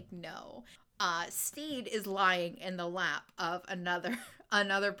Olu's like, no. Stede is lying in the lap of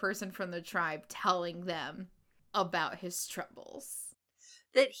another person from the tribe, telling them about his troubles.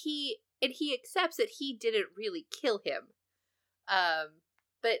 That he accepts that he didn't really kill him.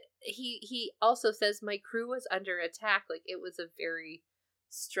 But he also says, my crew was under attack. Like, it was a very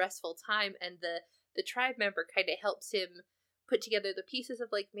stressful time. And the tribe member kind of helps him put together the pieces of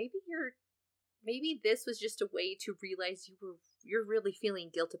like, maybe this was just a way to realize you're really feeling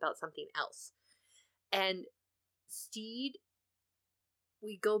guilt about something else. And Stede,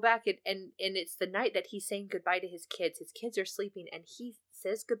 we go back and it's the night that he's saying goodbye to his kids. His kids are sleeping and he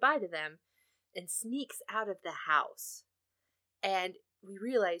says goodbye to them and sneaks out of the house. And we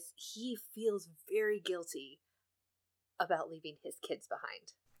realize he feels very guilty about leaving his kids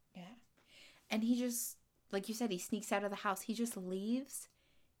behind. Yeah. And he just, like you said, he sneaks out of the house. He just leaves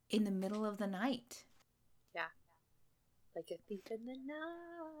in the middle of the night. Yeah. Like a thief in the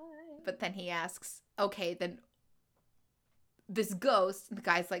night. But then he asks, okay, then this ghost, the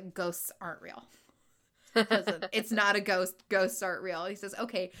guy's like, ghosts aren't real. It's not a ghost. Ghosts aren't real. He says,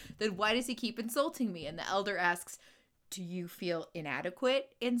 okay, then why does he keep insulting me? And the elder asks, do you feel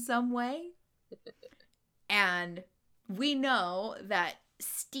inadequate in some way? And we know that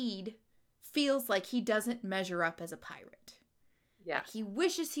Stede feels like he doesn't measure up as a pirate. Yeah. Like he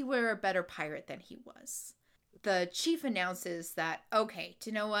wishes he were a better pirate than he was. The chief announces that, okay, do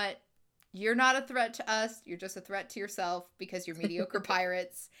you know what? You're not a threat to us. You're just a threat to yourself because you're mediocre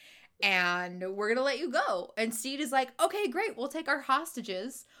pirates. And we're going to let you go. And Stede is like, okay, great. We'll take our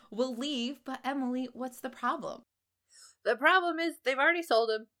hostages. We'll leave. But Emily, what's the problem? The problem is they've already sold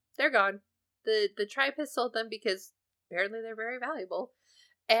them. They're gone. The tribe has sold them because apparently they're very valuable.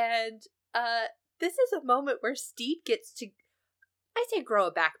 And this is a moment where Stede gets to, I say grow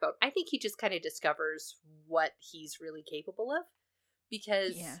a backbone. I think he just kind of discovers what he's really capable of.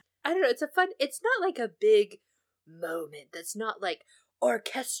 Because, I don't know, it's not like a big moment. That's not like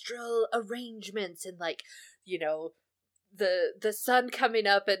orchestral arrangements and like, you know, the sun coming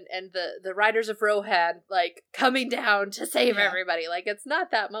up and the riders of Rohan like coming down to save everybody. Like, it's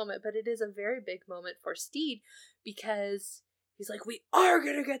not that moment, but it is a very big moment for Stede because he's like, we are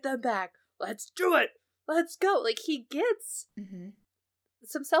gonna get them back. Let's do it. Let's go. Like, he gets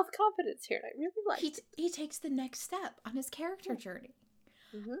some self-confidence here, and I really like it. He takes the next step on his character journey.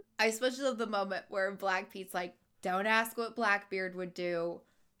 I especially love the moment where Black Pete's like, Don't ask what Blackbeard would do.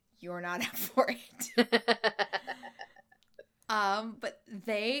 You're not up for it. But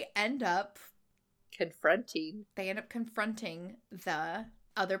they end up confronting the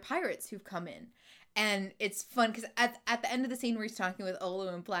other pirates who've come in. And it's fun because at the end of the scene where he's talking with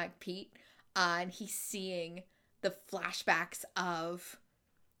Olu and Black Pete, and he's seeing the flashbacks of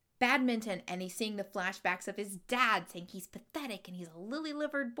Badminton, and he's seeing the flashbacks of his dad saying he's pathetic and he's a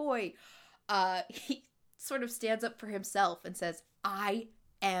lily-livered boy. He sort of stands up for himself and says, I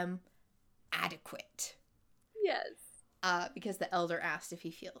am adequate. Yes. Because the elder asked if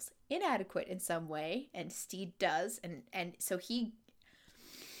he feels inadequate in some way, and Stede does, and so he...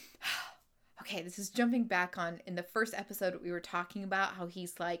 Okay, this is jumping back on, in the first episode we were talking about how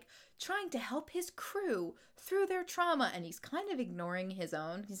he's like trying to help his crew through their trauma, and he's kind of ignoring his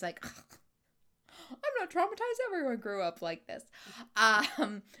own. He's like, I'm not traumatized, everyone grew up like this.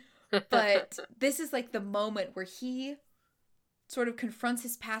 But this is like the moment where he sort of confronts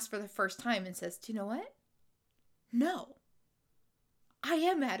his past for the first time and says, do you know what? No, I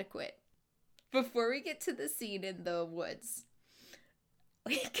am adequate. Before we get to the scene in the woods,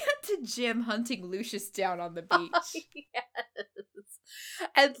 we get to Jim hunting Lucius down on the beach. Oh, yes.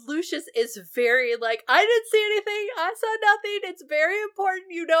 And Lucius is very like, I didn't see anything. I saw nothing. It's very important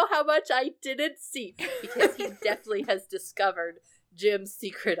you know how much I didn't see. Because he definitely has discovered Jim's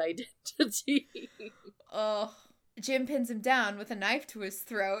secret identity. Oh, Jim pins him down with a knife to his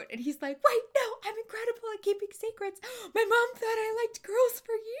throat, and he's like, wait, no, I'm incredible at keeping secrets. My mom thought I liked girls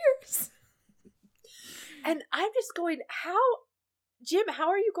for years. And I'm just going, Jim, how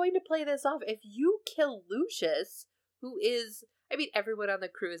are you going to play this off if you kill Lucius, who is, I mean, everyone on the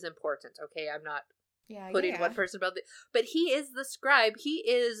crew is important, okay? I'm not putting one person above the, but he is the scribe. He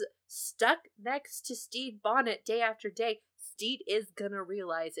is stuck next to Stede Bonnet day after day. Stede is gonna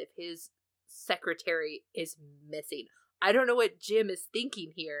realize if his secretary is missing. I don't know what Jim is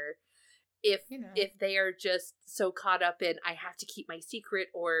thinking here. If they are just so caught up in, I have to keep my secret,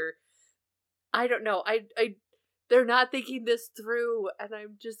 or I don't know. They're not thinking this through, and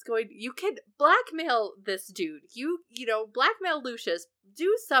I'm just going, you can blackmail this dude. You know, blackmail Lucius.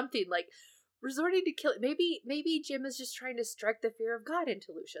 Do something, like resorting to kill. Maybe Jim is just trying to strike the fear of God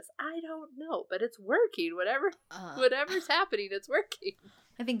into Lucius. I don't know, but it's working. Whatever's happening, it's working.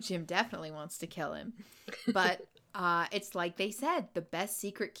 I think Jim definitely wants to kill him. But it's like they said, the best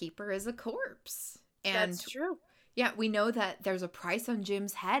secret keeper is a corpse. And that's true. Yeah, we know that there's a price on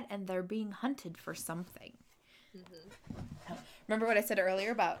Jim's head, and they're being hunted for something. Mm-hmm. Remember what I said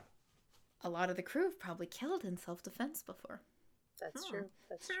earlier about a lot of the crew have probably killed in self-defense before. That's true.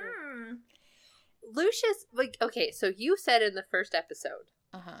 Lucius, like, okay, so you said in the first episode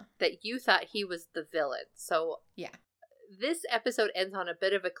that you thought he was the villain. So yeah, this episode ends on a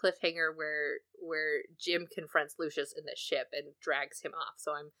bit of a cliffhanger where Jim confronts Lucius in the ship and drags him off.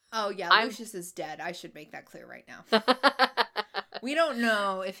 So Lucius is dead. I should make that clear right now. We don't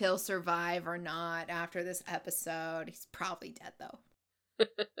know if he'll survive or not after this episode. He's probably dead, though.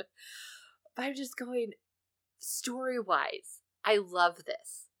 I'm just going, story-wise, I love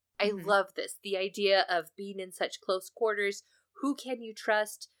this. I love this. The idea of being in such close quarters. Who can you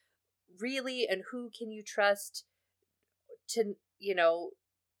trust, really, and who can you trust to,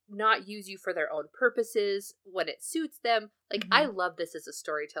 not use you for their own purposes when it suits them. Like, I love this as a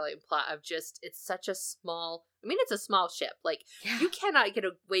storytelling plot of just, it's such a small, it's a small ship. Like, you cannot get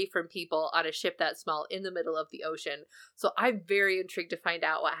away from people on a ship that small in the middle of the ocean. So I'm very intrigued to find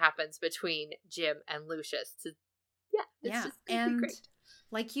out what happens between Jim and Lucius. It's just gonna be great.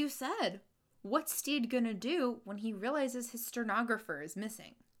 Like you said, what's Stede gonna do when he realizes his stenographer is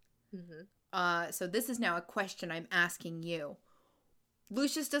missing? So this is now a question I'm asking you.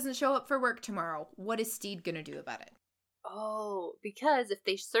 Lucius doesn't show up for work tomorrow. What is Stede gonna do about it? Oh, because if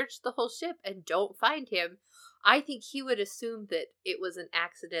they search the whole ship and don't find him, I think he would assume that it was an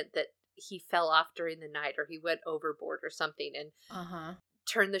accident, that he fell off during the night or he went overboard or something, and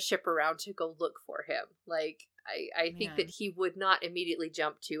turn the ship around to go look for him. Like, I think that he would not immediately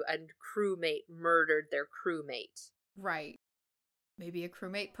jump to a crewmate murdered their crewmate. Right. Maybe a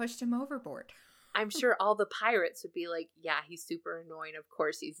crewmate pushed him overboard. I'm sure all the pirates would be like, yeah, he's super annoying. Of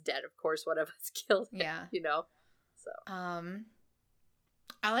course he's dead. Of course one of us killed him. Yeah. So.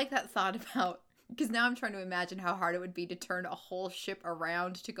 I like that thought about, because now I'm trying to imagine how hard it would be to turn a whole ship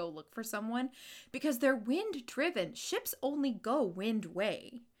around to go look for someone, because they're wind driven. Ships only go wind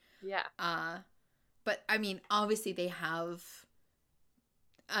way. Yeah. But obviously they have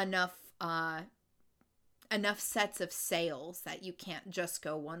enough sets of sails that you can't just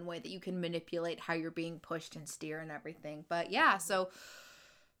go one way, that you can manipulate how you're being pushed and steer and everything. But yeah, so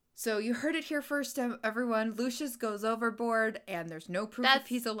So you heard it here first, everyone. Lucius goes overboard, and there's no proof if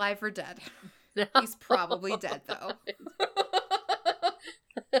he's alive or dead. No. He's probably dead, though.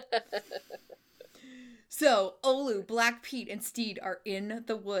 So Olu, Black Pete, and Stede are in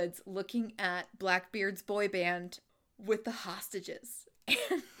the woods looking at Blackbeard's boy band with the hostages.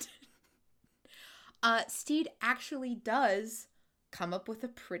 And Stede actually does come up with a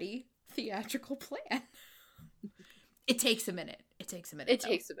pretty theatrical plan. It takes a minute.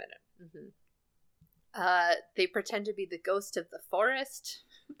 Mm-hmm. They pretend to be the ghost of the forest.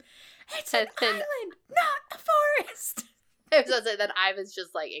 It's an island, not a forest. Then Ivan's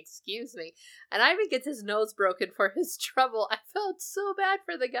just like, excuse me. And Ivan gets his nose broken for his trouble. I felt so bad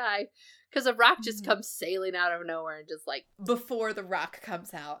for the guy. Because a rock just comes sailing out of nowhere and just like... Before the rock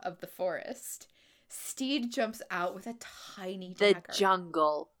comes out of the forest, Stede jumps out with a tiny dagger. The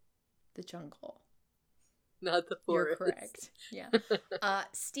jungle. Not the forest. You're correct. Yeah.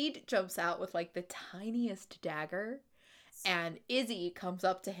 Stede jumps out with like the tiniest dagger, and Izzy comes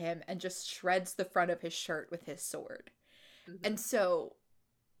up to him and just shreds the front of his shirt with his sword. Mm-hmm. And so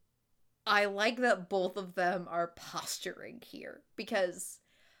I like that both of them are posturing here, because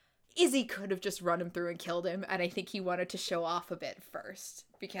Izzy could have just run him through and killed him, and I think he wanted to show off a bit first,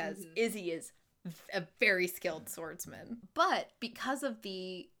 because Izzy is a very skilled swordsman. But because of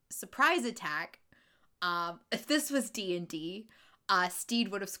the surprise attack, if this was D&D, Stede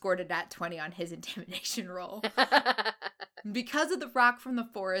would have scored a nat 20 on his intimidation roll. Because of the rock from the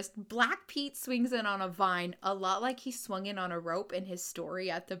forest, Black Pete swings in on a vine, a lot like he swung in on a rope in his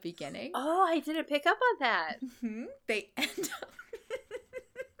story at the beginning. Oh, I didn't pick up on that. Mm-hmm. They end up...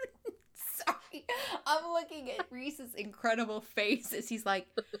 Sorry. I'm looking at Reese's incredible face as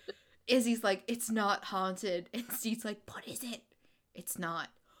Izzy's like, it's not haunted. And Stede's like, but is it? It's not.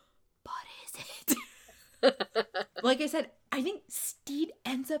 But is it? Like I said, I think Stede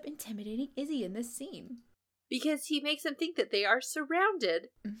ends up intimidating Izzy in this scene. Because he makes them think that they are surrounded.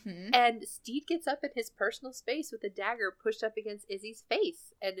 Mm-hmm. And Stede gets up in his personal space with a dagger pushed up against Izzy's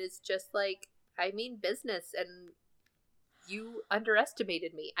face. And is just like, I mean business. And you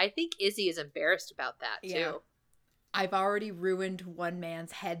underestimated me. I think Izzy is embarrassed about that, too. Yeah. I've already ruined one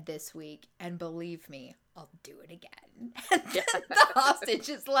man's head this week. And believe me, I'll do it again. And then the hostage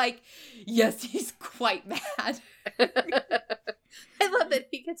is like, yes, he's quite mad. I love that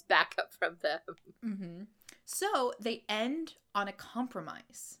he gets backup from them. Mm-hmm. So they end on a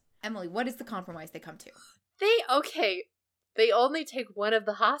compromise. Emily, what is the compromise they come to? They only take one of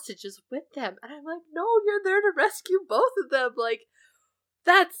the hostages with them. And I'm like, no, you're there to rescue both of them. Like,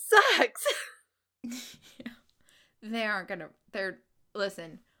 that sucks. Yeah. They aren't gonna,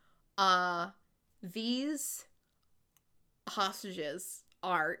 listen, these hostages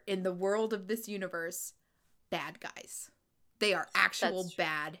are, in the world of this universe, bad guys. They are actual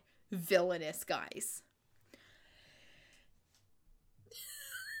bad, villainous guys.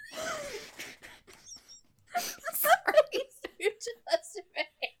 Sorry. You're just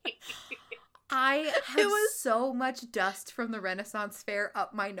me. I have so much dust from the Renaissance Fair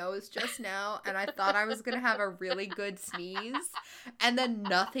up my nose just now, and I thought I was going to have a really good sneeze, and then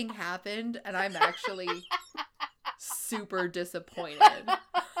nothing happened, and I'm actually super disappointed.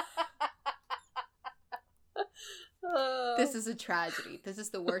 This is a tragedy. This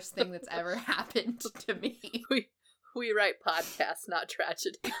is the worst thing that's ever happened to me. We write podcasts, not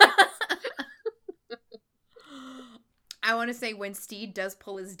tragedies. I want to say when Stede does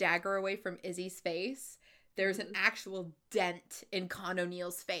pull his dagger away from Izzy's face, there's an actual dent in Con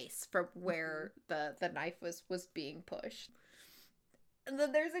O'Neill's face from where the knife was being pushed. And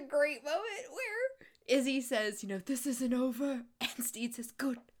then there's a great moment where Izzy says, this isn't over. And Stede says,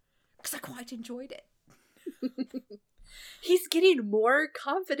 good, because I quite enjoyed it. He's getting more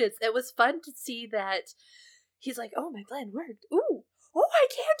confidence. It was fun to see that he's like, oh, my plan worked. Ooh. Oh, I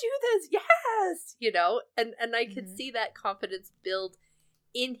can do this. Yes. And I could see that confidence build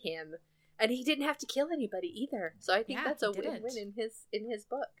in him. And he didn't have to kill anybody either. So I think that's a win-win in his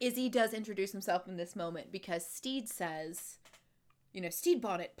book. Izzy does introduce himself in this moment because Stede says, Stede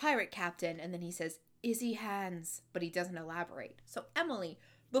Bonnet, pirate captain. And then he says, Izzy Hands, but he doesn't elaborate. So Emily,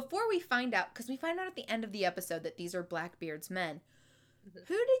 before we find out, because we find out at the end of the episode that these are Blackbeard's men,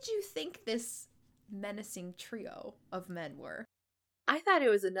 who did you think this menacing trio of men were? I thought it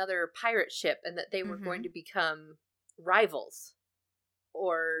was another pirate ship and that they were going to become rivals.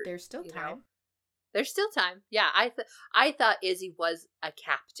 Or there's still time. There's still time. Yeah, I thought Izzy was a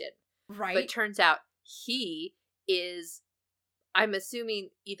captain. Right. But turns out he is, I'm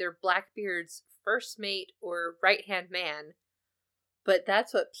assuming, either Blackbeard's first mate or right-hand man, But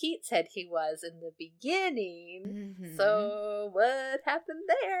that's what Pete said he was in the beginning. Mm-hmm. So what happened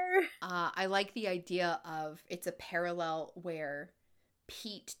there? I like the idea of it's a parallel where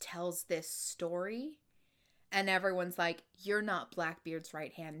Pete tells this story and everyone's like, you're not Blackbeard's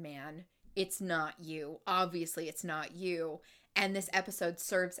right-hand man. It's not you. Obviously, it's not you. And this episode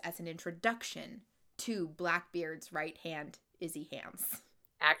serves as an introduction to Blackbeard's right hand, Izzy Hands.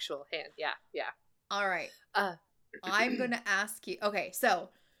 Actual hand, yeah. All right. I'm going to ask you. Okay, so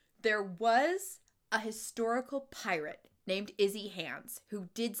there was a historical pirate named Izzy Hands who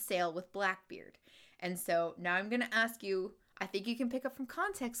did sail with Blackbeard. And so now I'm going to ask you, I think you can pick up from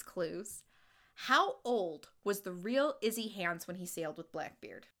context clues. How old was the real Izzy Hands when he sailed with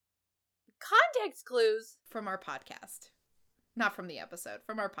Blackbeard? Context clues? From our podcast. Not from the episode,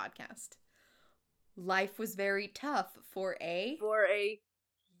 from our podcast. Life was very tough for a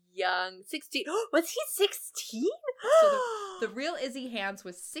young 16. Was he 16? So the real Izzy Hands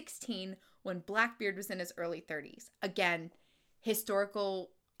was 16 when Blackbeard was in his early 30s. Again,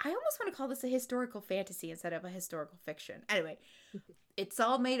 historical. I almost want to call this a historical fantasy instead of a historical fiction. Anyway, it's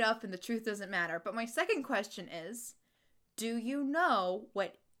all made up and the truth doesn't matter. But my second question is, do you know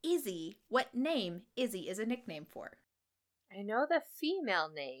what name Izzy is a nickname for? I know the female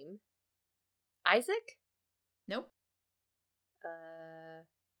name. Isaac? Nope.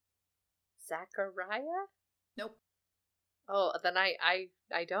 Zachariah? Nope. Oh, then I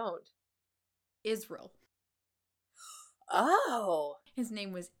don't. Israel. Oh. His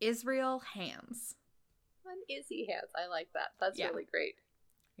name was Israel Hands. An Izzy Hands. I like that. That's really great.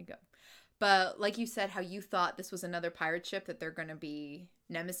 There you go. But like you said, how you thought this was another pirate ship that they're going to be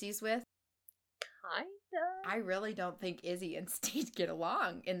nemesis with. Kinda. I really don't think Izzy and Stede get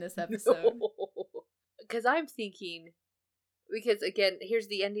along in this episode. Because I'm thinking, because again, here's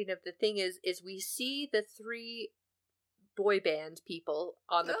the ending of the thing is we see the three boy band people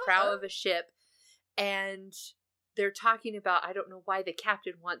on the prow of a ship, and they're talking about, I don't know why the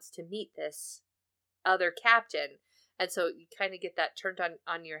captain wants to meet this other captain. And so you kind of get that turned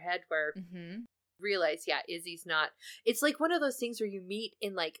on your head where realize, Izzy's not. It's like one of those things where you meet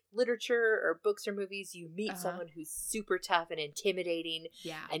in like literature or books or movies, you meet someone who's super tough and intimidating.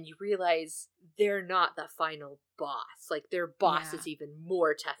 Yeah. And you realize they're not the final boss. Like their boss is even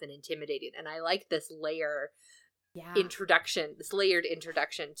more tough and intimidating. And I like this layered introduction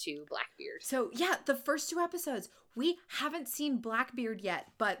to Blackbeard. So the first two episodes, we haven't seen Blackbeard yet,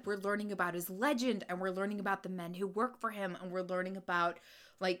 but we're learning about his legend and we're learning about the men who work for him and we're learning about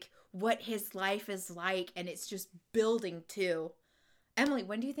like what his life is like, and it's just building too. Emily,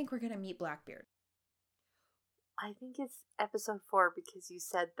 when do you think we're going to meet Blackbeard? I think it's episode 4 because you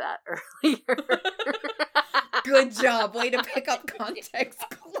said that earlier. Good job. Way to pick up context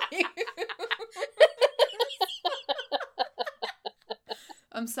clues.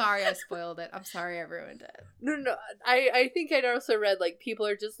 I'm sorry I spoiled it. I'm sorry I ruined it. No. I think I'd also read, like, people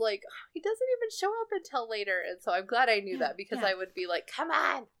are just like, he doesn't even show up until later. And so I'm glad I knew that because I would be like, come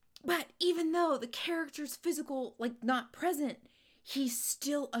on. But even though the character's physical, like, not present, he's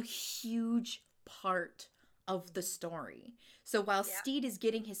still a huge part of the story. So while Stede is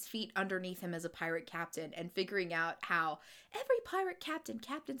getting his feet underneath him as a pirate captain and figuring out how every pirate captain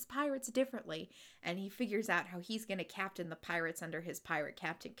captains pirates differently, and he figures out how he's going to captain the pirates under his pirate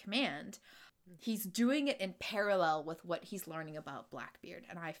captain command, he's doing it in parallel with what he's learning about Blackbeard,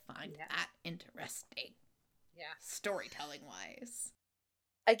 and I find that interesting. Yeah. Storytelling-wise.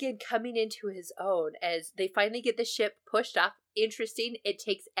 Again, coming into his own as they finally get the ship pushed up. Interesting. It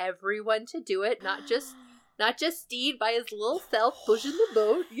takes everyone to do it, not just Stede by his little self pushing the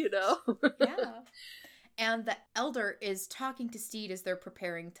boat, you know? Yeah. And the elder is talking to Stede as they're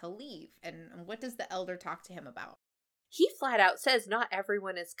preparing to leave. And what does the elder talk to him about? He flat out says not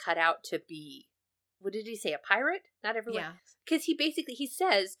everyone is cut out to be, what did he say, a pirate? Not everyone. Yeah. Because he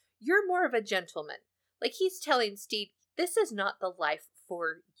says, you're more of a gentleman. Like he's telling Stede, this is not the life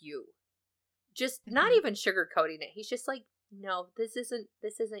for you. Just not even sugarcoating it. He's just like, no, this isn't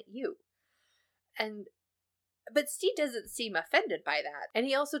you. But Stede doesn't seem offended by that. And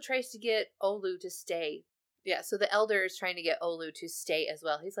he also tries to get Olu to stay. Yeah, so the elder is trying to get Olu to stay as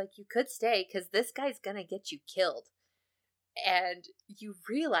well. He's like, you could stay because this guy's going to get you killed. And you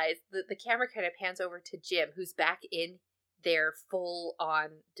realize that the camera kind of pans over to Jim, who's back in their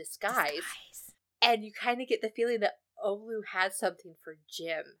full-on disguise. And you kind of get the feeling that Olu has something for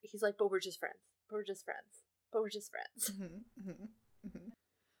Jim. He's like, but we're just friends.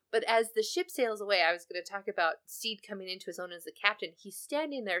 But as the ship sails away, I was going to talk about Stede coming into his own as the captain. He's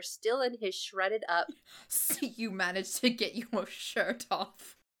standing there still in his shredded up. So you managed to get your shirt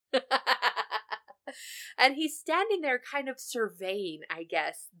off. And he's standing there kind of surveying, I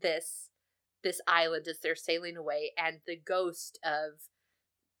guess, this island as they're sailing away, and the ghost of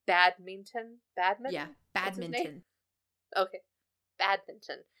Badminton? Yeah, Badminton. Okay,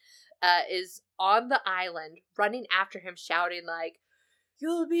 Badminton is on the island, running after him, shouting like,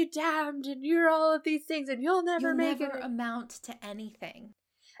 "You'll be damned, and you're all of these things, and you'll never amount to anything."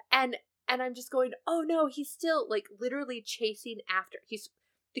 And I'm just going, oh no, he's still like literally chasing after.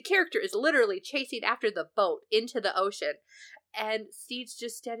 The character is literally chasing after the boat into the ocean, and Stede's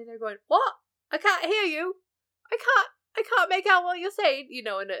just standing there going, "What? I can't hear you. I can't make out what you're saying." You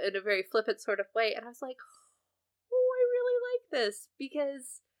know, in a very flippant sort of way. And I was like, oh, I really like this,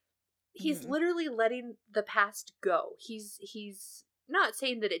 because he's literally letting the past go. He's not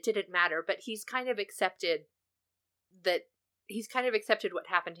saying that it didn't matter, but he's kind of accepted what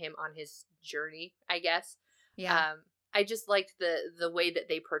happened to him on his journey, I guess. Yeah. I just liked the way that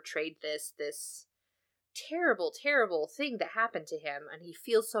they portrayed this terrible, terrible thing that happened to him, and he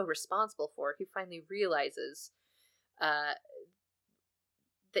feels so responsible for it. He finally realizes that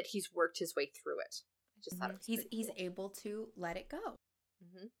he's worked his way through it. I just thought it was he's able to let it go.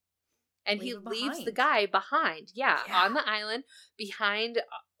 Mm-hmm. And he leaves the guy behind, on the island, behind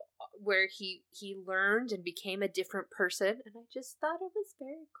where he learned and became a different person, and I just thought it was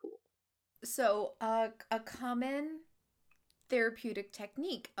very cool. So, a common therapeutic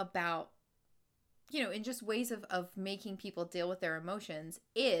technique about, in just ways of making people deal with their emotions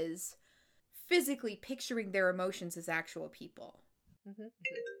is physically picturing their emotions as actual people. Mm-hmm.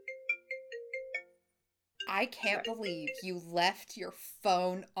 I can't believe you left your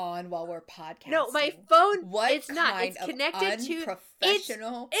phone on while we're podcasting. No, my phone. What it's not. Kind it's connected of to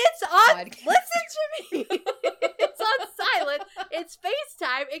unprofessional. It's on. Podcast. Listen to me. It's on silent. It's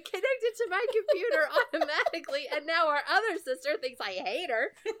FaceTime. It connected to my computer automatically, and now our other sister thinks I hate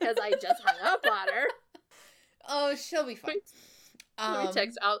her because I just hung up on her. Oh, she'll be fine. Let me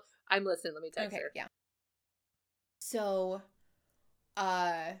text. I'm listening. Let me text her. Yeah. So,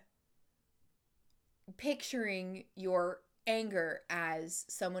 picturing your anger as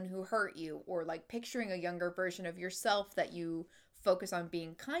someone who hurt you, or like picturing a younger version of yourself that you focus on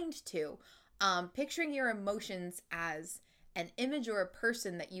being kind to, picturing your emotions as an image or a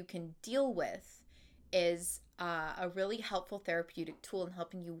person that you can deal with is a really helpful therapeutic tool in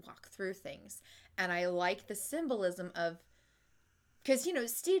helping you walk through things. And I like the symbolism of, because,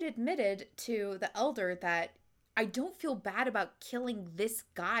 Stede admitted to the elder that, I don't feel bad about killing this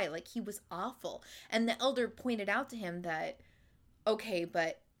guy. Like, he was awful. And the elder pointed out to him that, okay,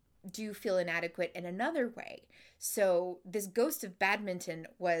 but do you feel inadequate in another way? So this ghost of Badminton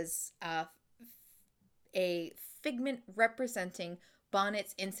was a figment representing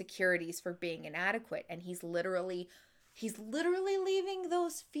Bonnet's insecurities for being inadequate. And he's literally leaving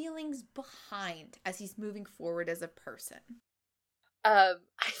those feelings behind as he's moving forward as a person. I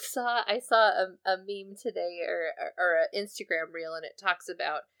saw a meme today or an Instagram reel, and it talks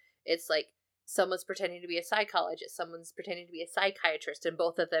about, it's like someone's pretending to be a psychologist, someone's pretending to be a psychiatrist, and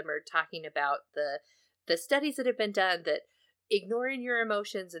both of them are talking about the studies that have been done that ignoring your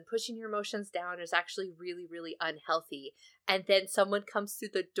emotions and pushing your emotions down is actually really, really unhealthy. And then someone comes through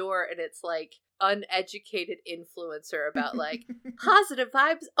the door and it's like uneducated influencer about like positive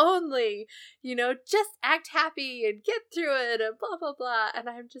vibes only, just act happy and get through it and blah blah blah. And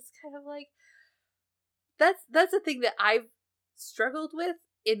I'm just kind of like, that's the thing that I've struggled with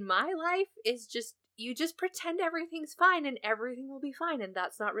in my life, is just, you just pretend everything's fine and everything will be fine, and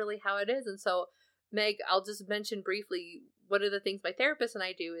that's not really how it is. And so, Meg, I'll just mention briefly, one of the things my therapist and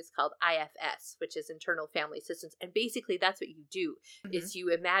I do is called IFS, which is internal family systems. And basically that's what you do, is you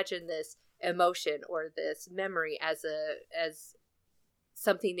imagine this emotion or this memory as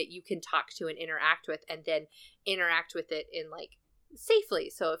something that you can talk to and interact with, and then interact with it in like safely.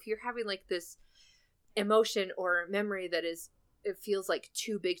 So if you're having like this emotion or memory that it feels like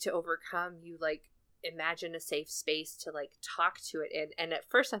too big to overcome, you like imagine a safe space to like talk to it in. And at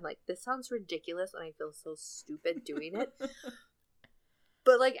first I'm like, this sounds ridiculous and I feel so stupid doing it.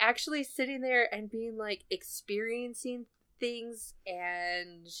 But like actually sitting there and being like experiencing things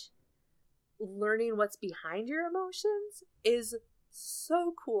and learning what's behind your emotions is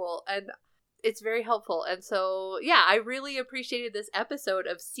so cool, and it's very helpful. And so yeah, I really appreciated this episode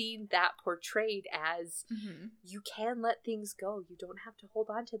of seeing that portrayed as you can let things go. You don't have to hold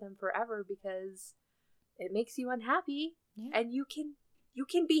on to them forever because it makes you unhappy, and you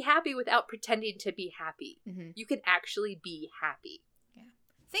can be happy without pretending to be happy. You can actually be happy. Yeah.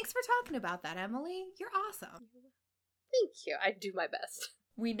 Thanks for talking about that, Emily. You're awesome. Thank you. I do my best.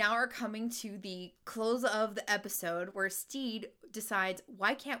 We now are coming to the close of the episode where Stede decides,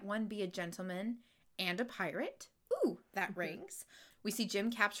 why can't one be a gentleman and a pirate. Ooh, that rings. We see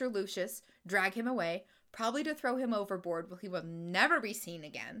Jim capture Lucius, drag him away, probably to throw him overboard where he will never be seen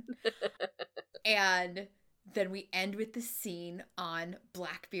again. And then we end with the scene on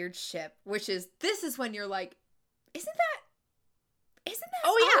Blackbeard's ship, this is when you're like, isn't that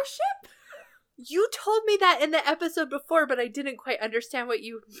our ship? You told me that in the episode before, but I didn't quite understand what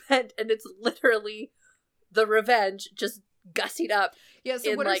you meant, and it's literally the Revenge just gussied up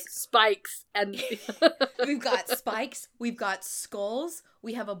in spikes, and we've got spikes, we've got skulls,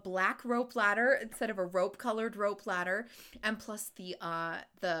 we have a black rope ladder instead of a rope-colored rope ladder, and plus the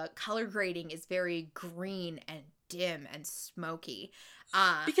color grading is very green and dim and smoky.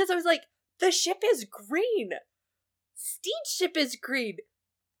 Because I was like, the ship is green. Stede's ship is green.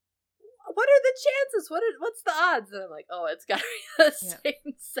 What are the chances? What's the odds? And I'm like, oh, it's gotta be the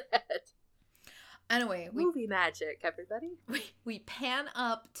same set. Anyway, movie magic, everybody. We pan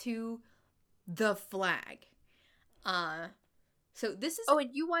up to the flag. So this is... Oh, and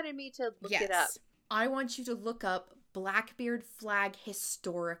you wanted me to look it up. I want you to look up Blackbeard flag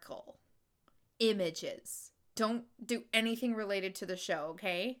historical images. Don't do anything related to the show,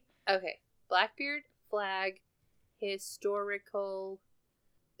 okay? Okay. Blackbeard flag historical...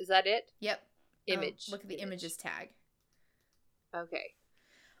 Is that it? Yep. Image. Look at the images tag. Okay.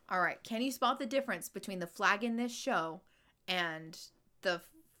 All right. Can you spot the difference between the flag in this show and the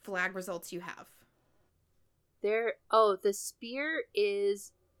flag results you have? The spear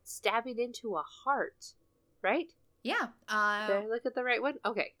is stabbing into a heart, right? Yeah. Did I look at the right one?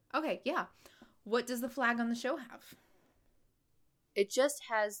 Okay. Okay, yeah. What does the flag on the show have? It just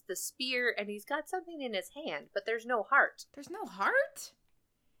has the spear, and he's got something in his hand, but there's no heart. There's no heart?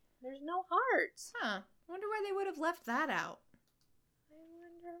 There's no heart. Huh. I wonder why they would have left that out. I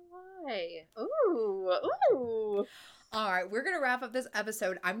wonder why. Ooh. All right, we're going to wrap up this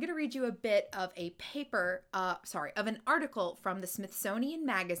episode. I'm going to read you a bit of of an article from the Smithsonian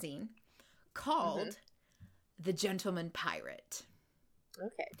Magazine called The Gentleman Pirate.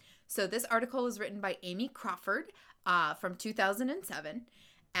 Okay. So this article was written by Amy Crawford from 2007.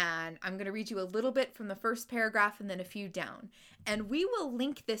 And I'm going to read you a little bit from the first paragraph and then a few down. And we will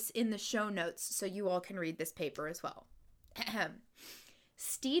link this in the show notes so you all can read this paper as well.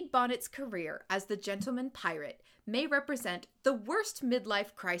 Stede Bonnet's career as the gentleman pirate may represent the worst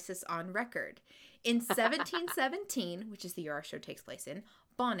midlife crisis on record. In 1717, which is the year our show takes place in,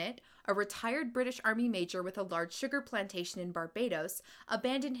 Bonnet, a retired British Army major with a large sugar plantation in Barbados,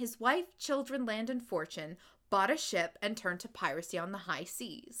 abandoned his wife, children, land, and fortune, bought a ship, and turned to piracy on the high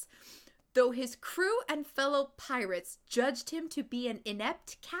seas. Though his crew and fellow pirates judged him to be an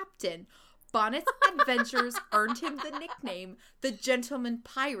inept captain, Bonnet's adventures earned him the nickname the Gentleman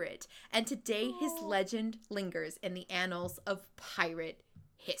Pirate, and today his legend lingers in the annals of pirate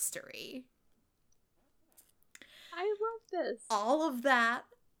history. I love this. All of that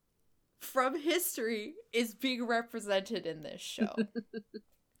from history is being represented in this show.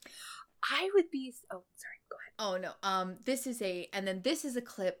 I would be... Oh, sorry. Go ahead. Oh, no. This is a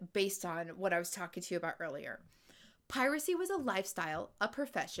clip based on what I was talking to you about earlier. Piracy was a lifestyle, a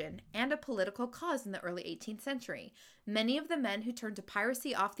profession, and a political cause in the early 18th century. Many of the men who turned to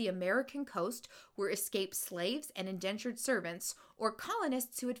piracy off the American coast were escaped slaves and indentured servants, or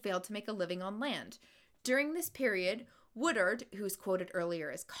colonists who had failed to make a living on land. During this period, Woodard, who was quoted earlier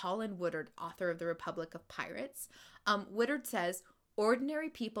as Colin Woodard, author of The Republic of Pirates, Woodard says, ordinary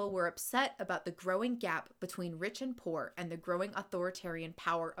people were upset about the growing gap between rich and poor and the growing authoritarian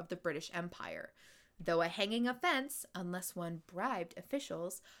power of the British Empire. Though a hanging offense, unless one bribed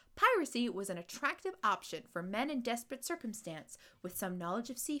officials, piracy was an attractive option for men in desperate circumstance with some knowledge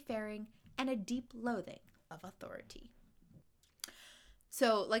of seafaring and a deep loathing of authority.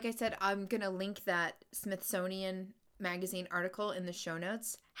 So, like I said, I'm going to link that Smithsonian Magazine article in the show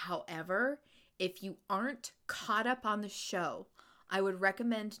notes. However, if you aren't caught up on the show, I would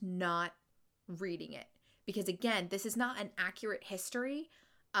recommend not reading it. Because again, this is not an accurate history.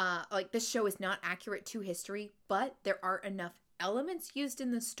 This show is not accurate to history, but there are enough elements used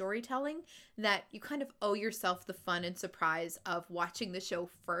in the storytelling that you kind of owe yourself the fun and surprise of watching the show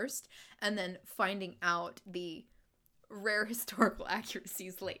first and then finding out the rare historical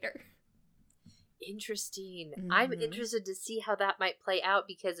accuracies later. Interesting. Mm-hmm. I'm interested to see how that might play out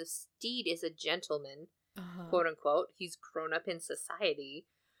because if Stede is a gentleman, quote unquote, he's grown up in society,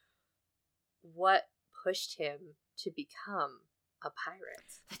 what pushed him to become a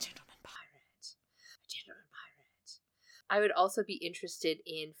pirate? The gentleman pirate. A gentleman pirate. I would also be interested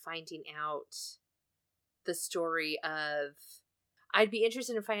in finding out the story of... I'd be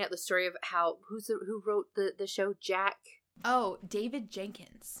interested in finding out the story of who wrote the show, Jack? Oh, David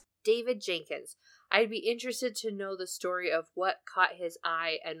Jenkins. David Jenkins. I'd be interested to know the story of what caught his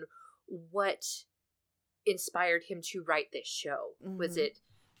eye and what inspired him to write this show. Mm-hmm. Was it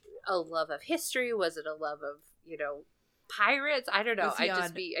a love of history? Was it a love of, pirates? I don't know.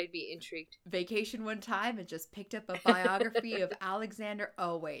 I'd be intrigued. Vacation one time and just picked up a biography of Alexander.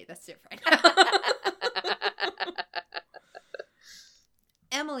 Oh wait, that's different.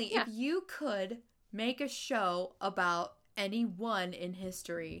 Emily, if you could make a show about anyone in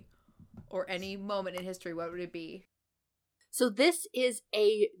history or any moment in history, what would it be? So this is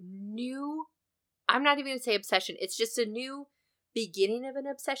a new, I'm not even going to say obsession. It's just a new beginning of an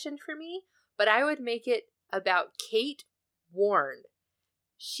obsession for me, but I would make it about Kate Warren.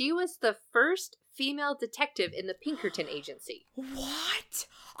 She was the first female detective in the Pinkerton Agency. What?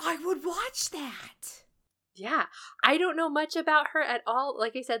 I would watch that. Yeah. I don't know much about her at all.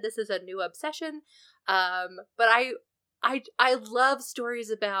 Like I said, this is a new obsession. But I love stories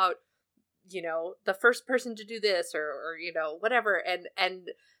about, the first person to do this or whatever. And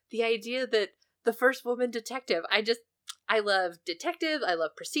the idea that the first woman detective, I love detective. I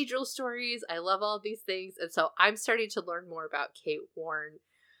love procedural stories. I love all these things. And so I'm starting to learn more about Kate Warren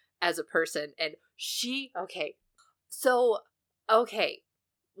as a person. And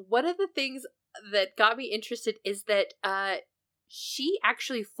one of the things that got me interested is that she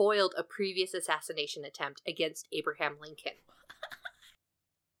actually foiled a previous assassination attempt against Abraham Lincoln.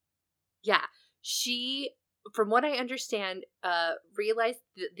 Yeah. She, from what I understand, realized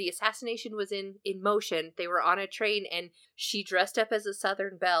that the assassination was in motion. They were on a train, and she dressed up as a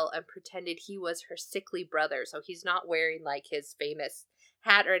Southern belle and pretended he was her sickly brother. So he's not wearing, like, his famous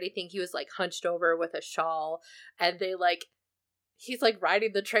hat or anything. He was, like, hunched over with a shawl, and he's, like,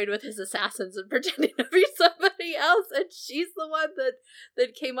 riding the train with his assassins and pretending to be somebody else, and she's the one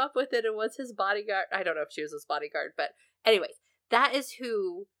that came up with it and was his bodyguard. I don't know if she was his bodyguard, but anyways, that is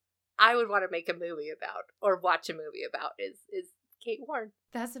who I would want to make a movie about or watch a movie about is Kate Warren.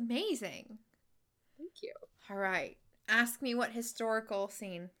 That's amazing. Thank you. All right. Ask me what historical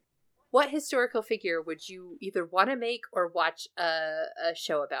scene. What historical figure would you either want to make or watch a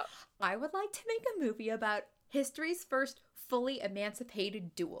show about? I would like to make a movie about history's first fully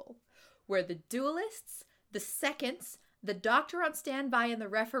emancipated duel, where the duelists, the seconds, the doctor on standby, and the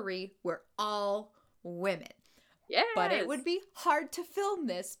referee were all women. Yes. But it would be hard to film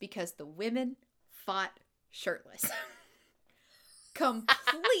this because the women fought shirtless.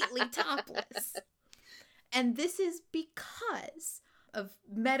 Completely topless. And this is because of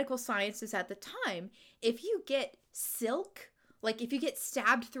medical sciences at the time. If you get silk, like if you get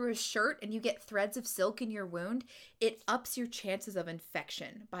stabbed through a shirt and you get threads of silk in your wound, it ups your chances of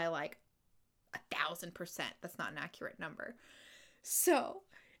infection by like 1,000%. That's not an accurate number. So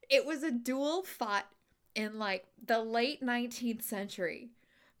it was a duel fought in like the late 19th century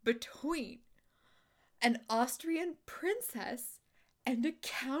between an Austrian princess and a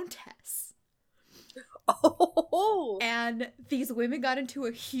countess. Oh. And these women got into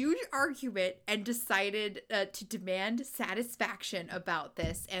a huge argument and decided to demand satisfaction about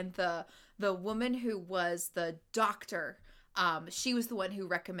this. And the woman who was the doctor, she was the one who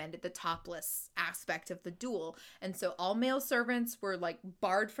recommended the topless aspect of the duel. And so all male servants were like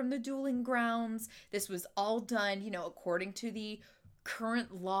barred from the dueling grounds. This was all done, according to the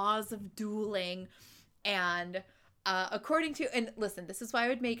current laws of dueling. And according to, and listen, this is why I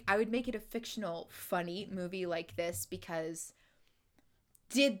would make it a fictional, funny movie like this, because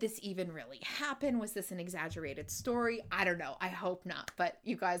did this even really happen? Was this an exaggerated story? I don't know. I hope not. But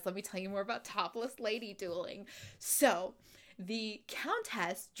you guys, let me tell you more about topless lady dueling. So the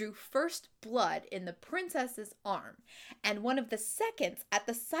countess drew first blood in the princess's arm, and one of the seconds, at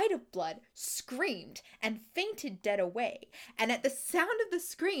the sight of blood, screamed and fainted dead away. And at the sound of the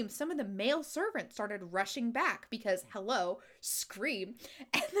scream, some of the male servants started rushing back because, hello, scream.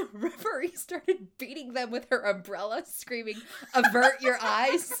 And the referee started beating them with her umbrella, screaming, "Avert your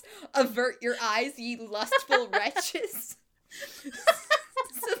eyes, ye lustful wretches."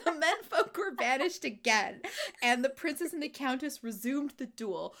 So the menfolk were banished again, and the princess and the countess resumed the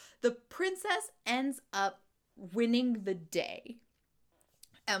duel. The princess ends up winning the day.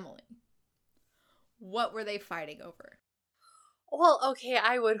 Emily, what were they fighting over? Well, okay,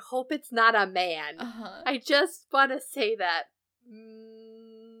 I would hope it's not a man. Uh-huh. I just want to say that.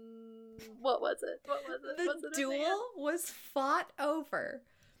 What was it? The duel was fought over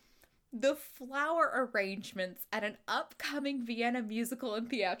the flower arrangements at an upcoming Vienna musical and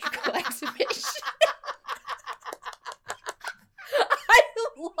theatrical exhibition. I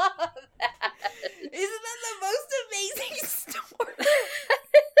love that. Isn't that the most amazing story?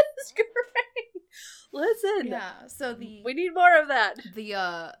 It's great. medicine. Yeah. So we need more of that.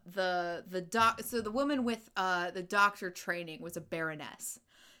 So the woman with the doctor training was a baroness.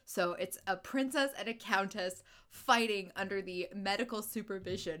 So it's a princess and a countess fighting under the medical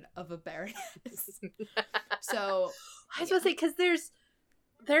supervision of a baroness. So I was going to say, because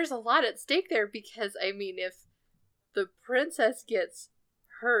there's a lot at stake there, because I mean, if the princess gets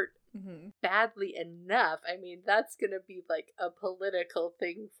hurt badly enough, I mean, that's gonna be like a political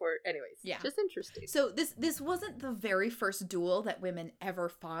thing for, anyways. Yeah, just interesting. So this wasn't the very first duel that women ever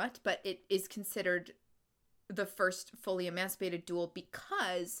fought, but it is considered the first fully emancipated duel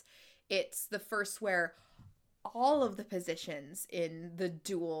because it's the first where all of the positions in the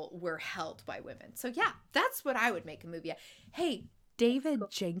duel were held by women. So yeah, that's what I would make a movie. Hey, David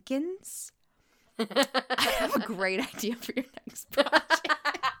Jenkins, I have a great idea for your next project.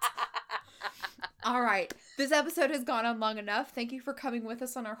 All right. This episode has gone on long enough. Thank you for coming with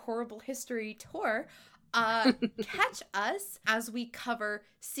us on our horrible history tour. Catch us as we cover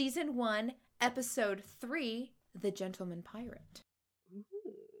season 1, episode 3, The Gentleman Pirate. Ooh,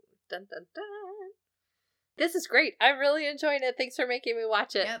 dun, dun, dun. This is great. I'm really enjoying it. Thanks for making me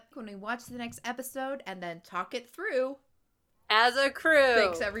watch it. Yep. When we watch the next episode and then talk it through as a crew.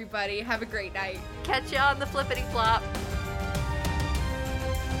 Thanks, everybody. Have a great night. Catch you on the flippity flop.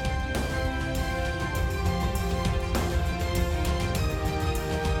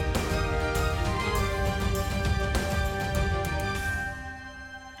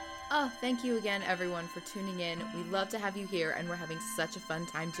 Oh, thank you again, everyone, for tuning in. We love to have you here, and we're having such a fun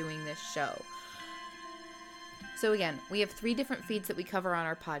time doing this show. So again, we have 3 different feeds that we cover on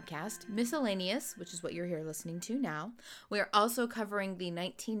our podcast. Miscellaneous, which is what you're here listening to now. We are also covering the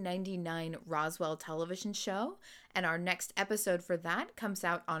 1999 Roswell television show, and our next episode for that comes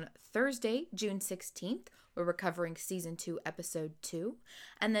out on Thursday, June 16th, where we're covering season 2, episode 2.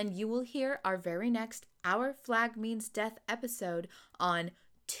 And then you will hear our very next Our Flag Means Death episode on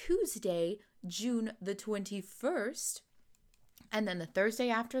Tuesday, June the 21st. And then the Thursday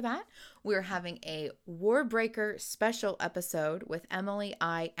after that, we're having a Warbreaker special episode with Emily,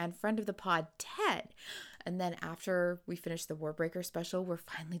 I, and friend of the pod, Ted. And then after we finish the Warbreaker special, we're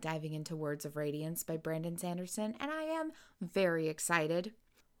finally diving into Words of Radiance by Brandon Sanderson, and I am very excited.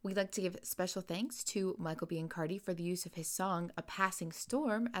 We'd like to give special thanks to Michael Biancardi for the use of his song, A Passing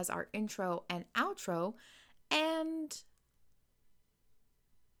Storm, as our intro and outro. And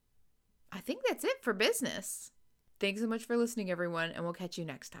I think that's it for business. Thanks so much for listening, everyone, and we'll catch you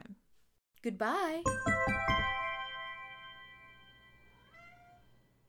next time. Goodbye.